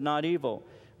sacrifice, is it not evil?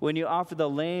 When you offer the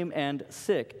lame and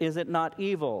sick, is it not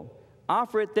evil?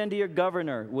 Offer it then to your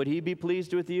governor. Would he be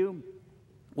pleased with you?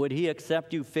 Would he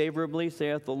accept you favorably,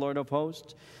 saith the Lord of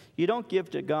hosts? You don't give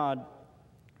to God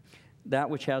that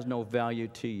which has no value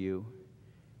to you.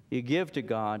 You give to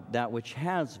God that which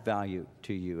has value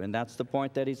to you. And that's the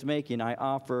point that he's making. I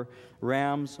offer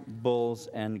rams, bulls,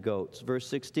 and goats. Verse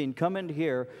 16, come and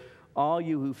hear, all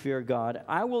you who fear God.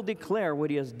 I will declare what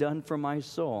he has done for my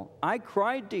soul. I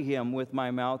cried to him with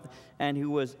my mouth, and he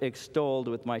was extolled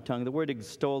with my tongue. The word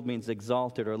extolled means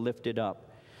exalted or lifted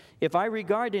up. If I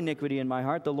regard iniquity in my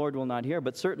heart, the Lord will not hear,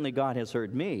 but certainly God has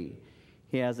heard me.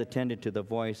 He has attended to the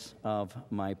voice of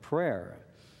my prayer.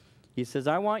 He says,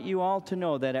 I want you all to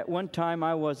know that at one time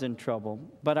I was in trouble,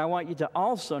 but I want you to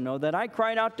also know that I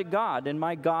cried out to God, and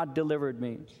my God delivered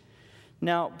me.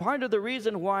 Now, part of the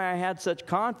reason why I had such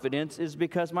confidence is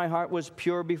because my heart was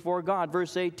pure before God.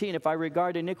 Verse 18, if I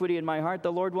regard iniquity in my heart,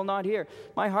 the Lord will not hear.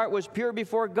 My heart was pure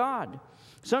before God.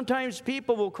 Sometimes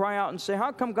people will cry out and say,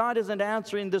 how come God isn't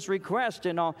answering this request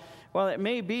and all? Well, it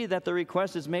may be that the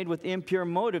request is made with impure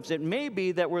motives. It may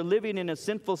be that we're living in a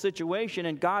sinful situation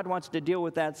and God wants to deal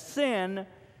with that sin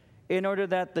in order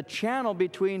that the channel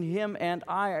between him and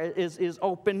I is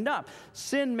opened up.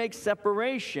 Sin makes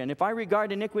separation. If I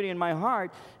regard iniquity in my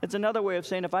heart, it's another way of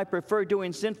saying if I prefer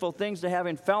doing sinful things to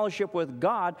having fellowship with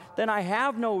God, then I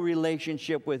have no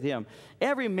relationship with him.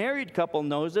 Every married couple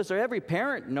knows this, or every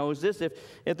parent knows this.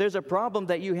 If there's a problem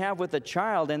that you have with a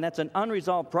child and that's an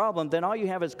unresolved problem, then all you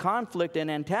have is conflict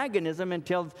and antagonism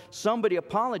until somebody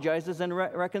apologizes and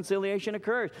reconciliation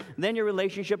occurs. Then your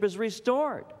relationship is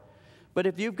restored. But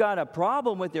if you've got a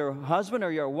problem with your husband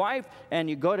or your wife and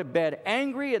you go to bed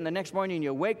angry and the next morning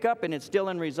you wake up and it's still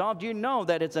unresolved, you know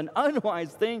that it's an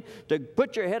unwise thing to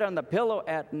put your head on the pillow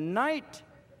at night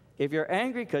if you're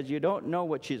angry because you don't know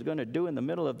what she's going to do in the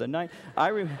middle of the night.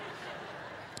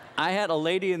 I had a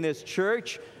lady in this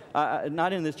church,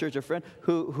 not in this church, a friend,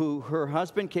 who her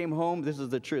husband came home. This is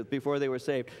the truth, before they were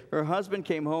saved. Her husband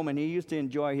came home, and he used to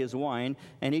enjoy his wine,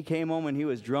 and he came home and he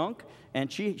was drunk, and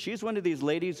she's one of these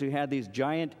ladies who had these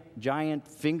giant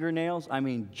fingernails. I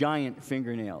mean, giant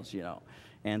fingernails, you know,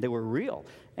 and they were real.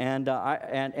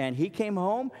 And he came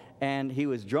home, and he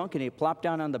was drunk, and he plopped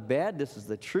down on the bed. This is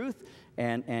the truth.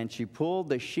 And she pulled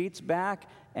the sheets back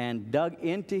and dug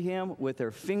into him with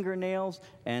her fingernails,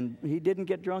 and he didn't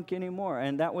get drunk anymore.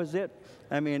 And that was it.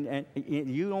 I mean, and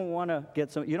you don't want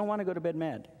to go to bed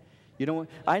mad.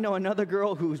 I know another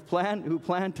girl who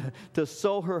planned to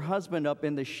sew her husband up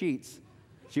in the sheets.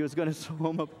 She was going to sew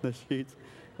him up in the sheets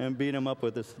and beat him up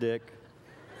with a stick.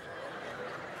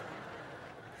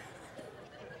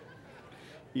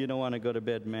 You don't want to go to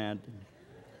bed mad.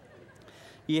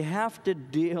 You have to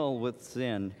deal with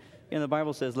sin. And the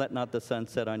Bible says, let not the sun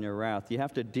set on your wrath. You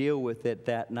have to deal with it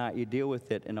that night. You deal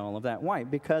with it and all of that. Why?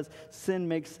 Because sin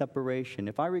makes separation.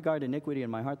 If I regard iniquity in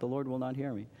my heart, the Lord will not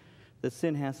hear me. The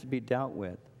sin has to be dealt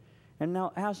with. And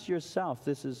now ask yourself,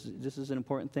 this is an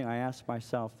important thing. I ask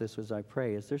myself this as I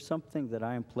pray. Is there something that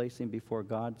I am placing before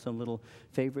God, some little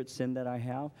favorite sin that I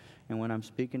have? And when I'm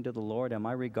speaking to the Lord, am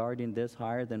I regarding this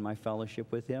higher than my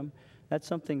fellowship with him? That's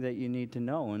something that you need to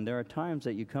know. And there are times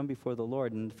that you come before the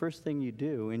Lord, and the first thing you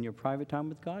do in your private time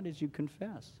with God is you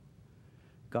confess.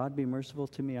 God, be merciful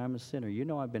to me, I'm a sinner. You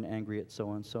know I've been angry at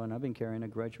so-and-so, and I've been carrying a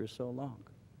grudge for so long.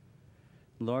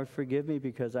 Lord, forgive me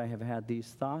because I have had these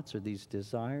thoughts or these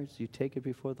desires. You take it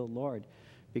before the Lord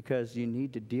because you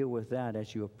need to deal with that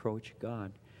as you approach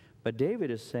God. But David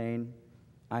is saying,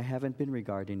 I haven't been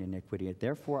regarding iniquity.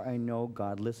 Therefore, I know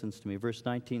God listens to me. Verse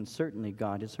 19, certainly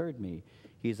God has heard me.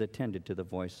 He's attended to the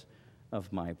voice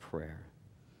of my prayer.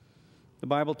 The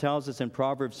Bible tells us in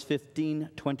Proverbs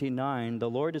 15:29, the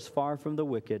Lord is far from the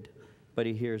wicked, but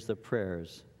he hears the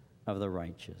prayers of the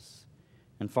righteous.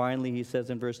 And finally, he says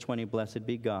in verse 20, blessed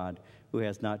be God, who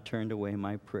has not turned away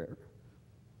my prayer,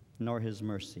 nor his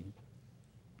mercy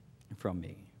from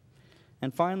me.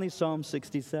 And finally, Psalm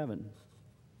 67.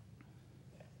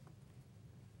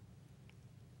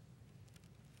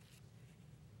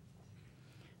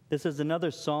 This is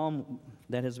another psalm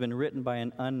that has been written by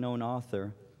an unknown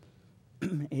author.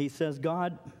 He says,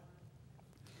 God,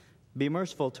 be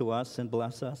merciful to us and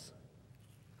bless us,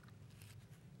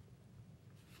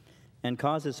 and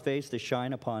cause his face to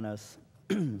shine upon us,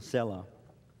 Selah.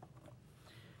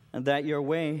 And that your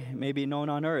way may be known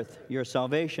on earth, your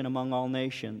salvation among all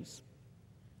nations.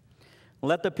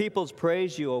 Let the peoples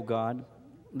praise you, O God.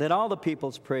 Let all the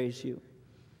peoples praise you.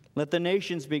 Let the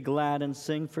nations be glad and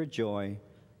sing for joy.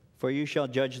 For you shall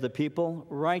judge the people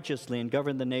righteously and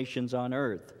govern the nations on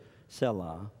earth,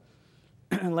 Selah.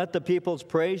 Let the peoples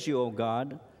praise you, O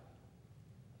God.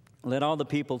 Let all the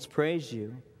peoples praise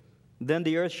you. Then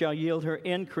the earth shall yield her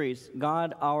increase.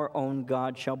 God, our own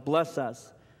God, shall bless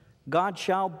us. God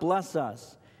shall bless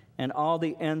us. and all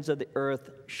the ends of the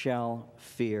earth shall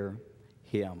fear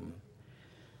him.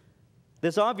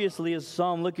 This obviously is a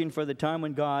psalm looking for the time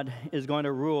when God is going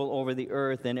to rule over the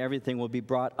earth and everything will be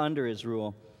brought under his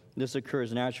rule. This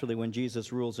occurs naturally when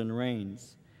Jesus rules and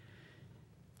reigns.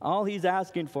 All he's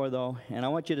asking for, though, and I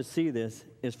want you to see this,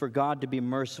 is for God to be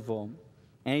merciful.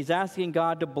 And he's asking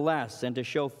God to bless and to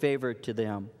show favor to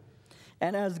them.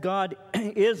 And as God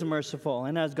is merciful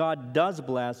and as God does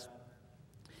bless,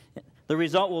 the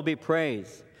result will be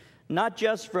praise. Not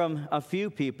just from a few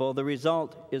people, the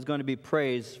result is going to be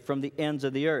praise from the ends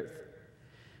of the earth.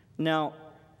 Now,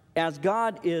 as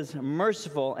God is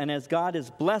merciful and as God is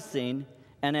blessing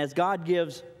and as God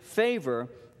gives favor,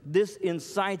 this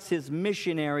incites his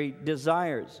missionary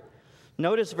desires.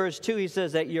 Notice verse 2, he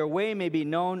says that your way may be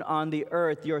known on the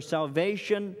earth, your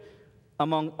salvation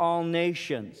among all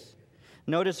nations.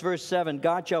 Notice verse 7,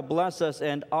 God shall bless us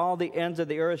and all the ends of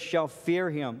the earth shall fear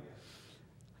him.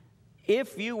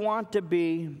 If you want to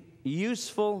be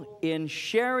useful in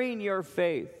sharing your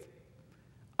faith,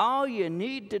 all you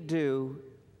need to do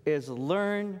is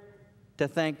learn to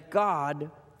thank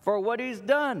God for what he's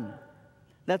done.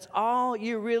 That's all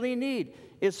you really need,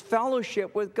 is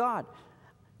fellowship with God.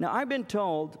 Now, I've been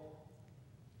told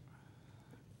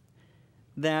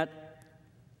that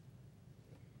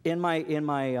in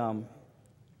my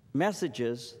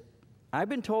messages, I've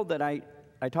been told that I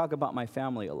talk about my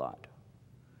family a lot.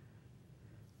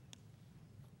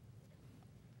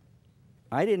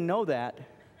 I didn't know that.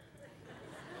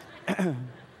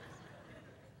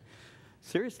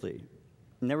 Seriously,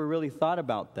 never really thought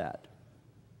about that.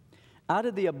 Out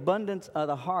of the abundance of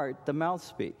the heart, the mouth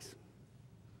speaks.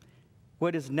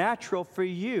 What is natural for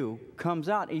you comes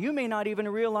out. You may not even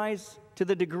realize to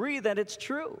the degree that it's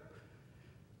true.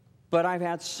 But I've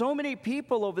had so many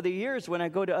people over the years when I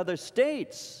go to other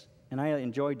states, and I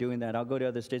enjoy doing that. I'll go to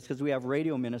other states because we have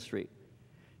radio ministry.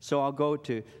 So I'll go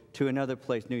to another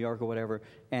place, New York or whatever,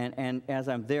 and as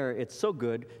I'm there, it's so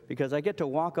good because I get to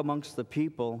walk amongst the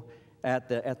people at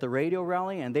the radio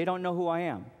rally, and they don't know who I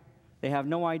am. They have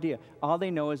no idea. All they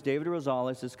know is David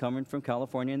Rosales is coming from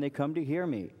California, and they come to hear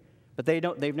me. But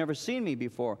they've never seen me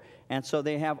before. And so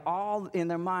they have all in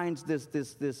their minds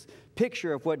this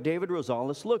picture of what David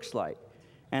Rosales looks like.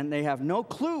 And they have no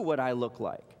clue what I look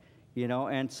like, you know.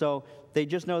 And so they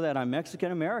just know that I'm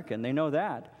Mexican-American. They know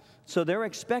that. So they're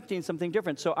expecting something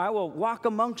different. So I will walk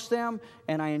amongst them,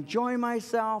 and I enjoy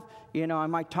myself. You know, I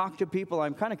might talk to people.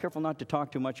 I'm kind of careful not to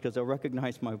talk too much because they'll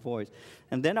recognize my voice.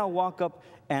 And then I'll walk up,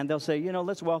 and they'll say, you know,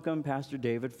 let's welcome Pastor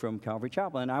David from Calvary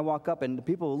Chapel. And I walk up, and the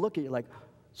people will look at you like,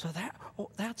 so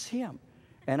that's him.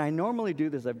 And I normally do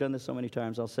this. I've done this so many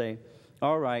times. I'll say,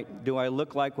 all right, do I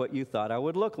look like what you thought I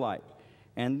would look like?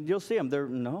 And you'll see them.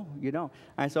 No, you don't.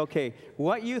 I say, okay,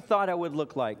 what you thought I would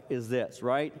look like is this,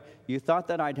 right? You thought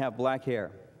that I'd have black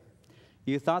hair.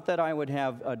 You thought that I would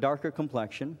have a darker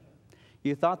complexion.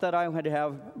 You thought that I would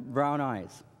have brown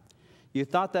eyes. You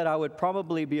thought that I would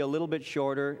probably be a little bit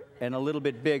shorter and a little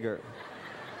bit bigger,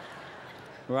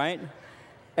 right?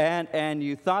 And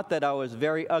you thought that I was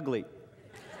very ugly.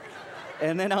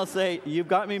 And then I'll say, you've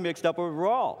got me mixed up with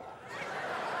Raul.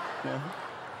 Yeah.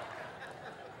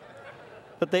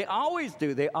 But they always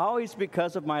do. They always,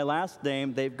 because of my last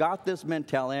name, they've got this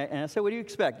mentality. And I say, what do you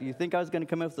expect? You think I was going to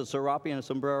come in with a serape and a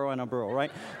sombrero and a umbrella,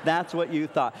 right? That's what you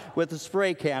thought. With a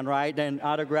spray can, right? And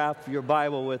autograph your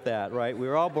Bible with that, right? We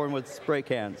were all born with spray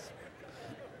cans.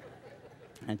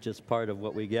 And just part of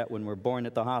what we get when we're born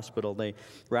at the hospital. They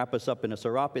wrap us up in a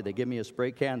serape. They give me a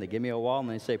spray can. They give me a wall, and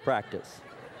they say, practice.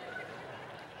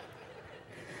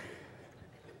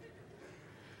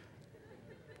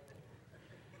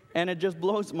 And it just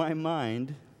blows my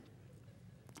mind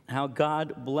how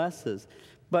God blesses.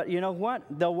 But you know what?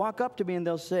 They'll walk up to me and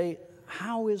they'll say,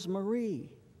 how is Marie?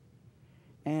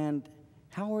 And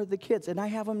how are the kids? And I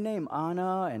have them named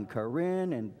Anna and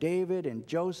Corinne and David and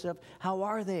Joseph. How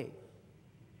are they?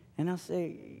 And I'll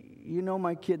say, you know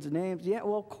my kids' names? Yeah,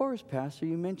 well, of course, Pastor.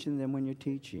 You mention them when you're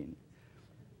teaching.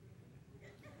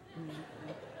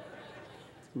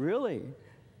 Really?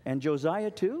 And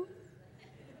Josiah too?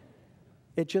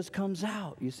 It just comes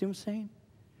out. You see what I'm saying?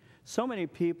 So many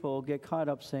people get caught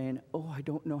up saying, oh, I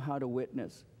don't know how to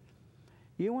witness.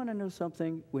 You want to know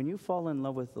something? When you fall in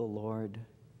love with the Lord,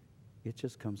 it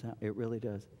just comes out. It really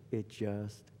does. It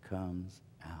just comes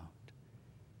out.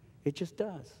 It just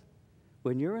does.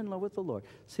 When you're in love with the Lord.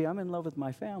 See, I'm in love with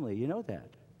my family. You know that.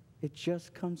 It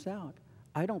just comes out.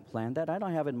 I don't plan that. I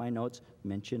don't have in my notes,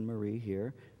 mention Marie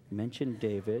here, mention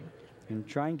David, and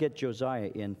try and get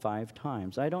Josiah in 5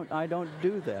 times. I don't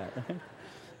do that.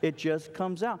 It just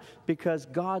comes out because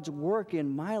God's work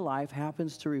in my life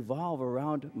happens to revolve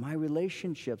around my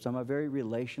relationships. I'm a very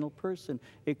relational person.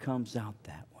 It comes out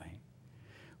that way.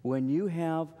 When you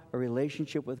have a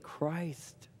relationship with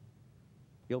Christ,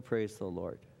 you'll praise the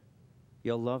Lord.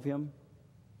 You'll love Him.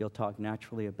 You'll talk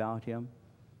naturally about Him.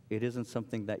 It isn't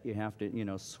something that you have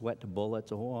to, sweat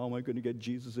bullets. Oh, how am I going to get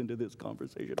Jesus into this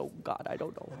conversation? Oh, God, I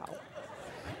don't know how.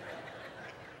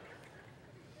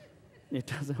 It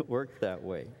doesn't work that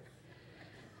way.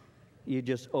 You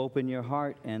just open your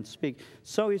heart and speak.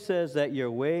 So he says that your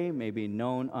way may be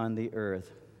known on the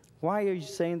earth. Why are you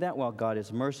saying that? Well, God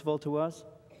is merciful to us.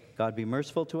 God be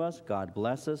merciful to us. God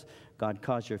bless us. God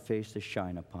cause your face to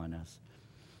shine upon us.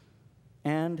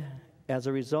 And as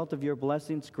a result of your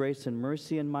blessings, grace, and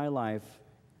mercy in my life,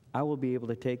 I will be able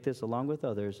to take this along with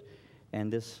others,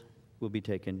 and this will be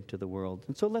taken to the world.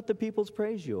 And so let the peoples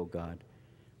praise you, O God.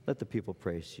 Let the people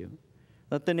praise you.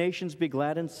 Let the nations be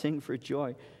glad and sing for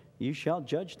joy. You shall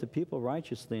judge the people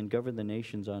righteously and govern the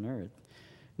nations on earth.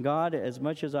 God, as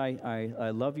much as I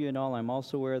love you and all, I'm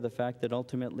also aware of the fact that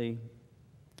ultimately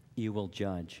you will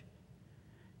judge.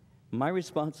 My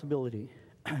responsibility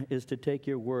is to take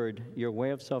your word, your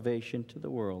way of salvation to the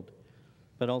world,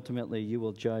 but ultimately you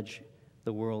will judge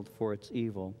the world for its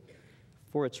evil,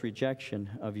 for its rejection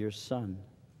of your Son.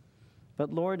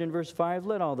 But Lord, in verse 5,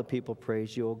 let all the people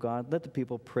praise you, O God. Let the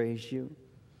people praise you.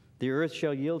 The earth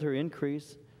shall yield her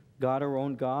increase. God, our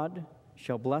own God,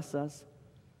 shall bless us.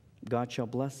 God shall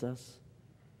bless us,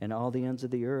 and all the ends of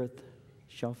the earth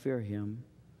shall fear Him.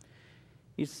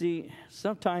 You see,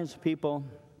 sometimes people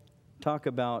talk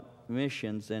about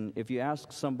missions, and if you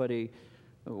ask somebody,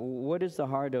 what is the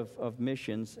heart of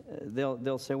missions?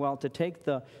 They'll say, well, to take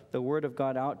the Word of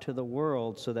God out to the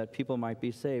world so that people might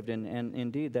be saved. And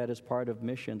indeed, that is part of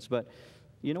missions. But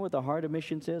you know what the heart of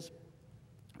missions is?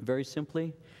 Very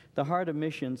simply, the heart of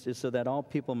missions is so that all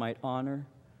people might honor,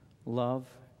 love,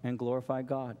 and glorify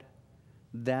God.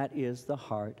 That is the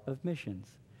heart of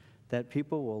missions, that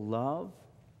people will love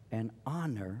and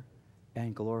honor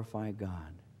and glorify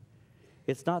God.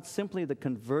 It's not simply the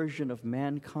conversion of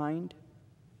mankind.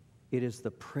 It is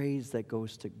the praise that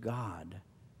goes to God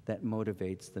that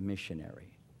motivates the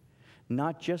missionary.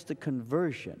 Not just the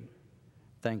conversion,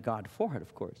 thank God for it,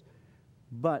 of course,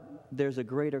 but there's a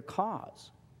greater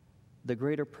cause. The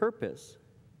greater purpose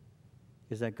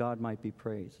is that God might be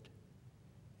praised.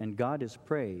 And God is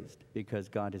praised because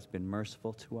God has been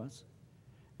merciful to us,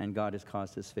 and God has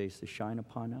caused His face to shine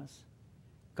upon us.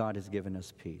 God has given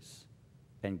us peace,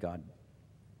 and God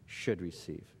should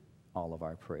receive all of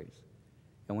our praise.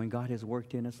 And when God has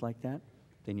worked in us like that,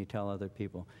 then you tell other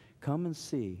people, come and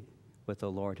see what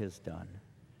the Lord has done.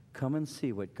 Come and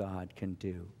see what God can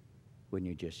do when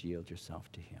you just yield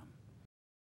yourself to Him.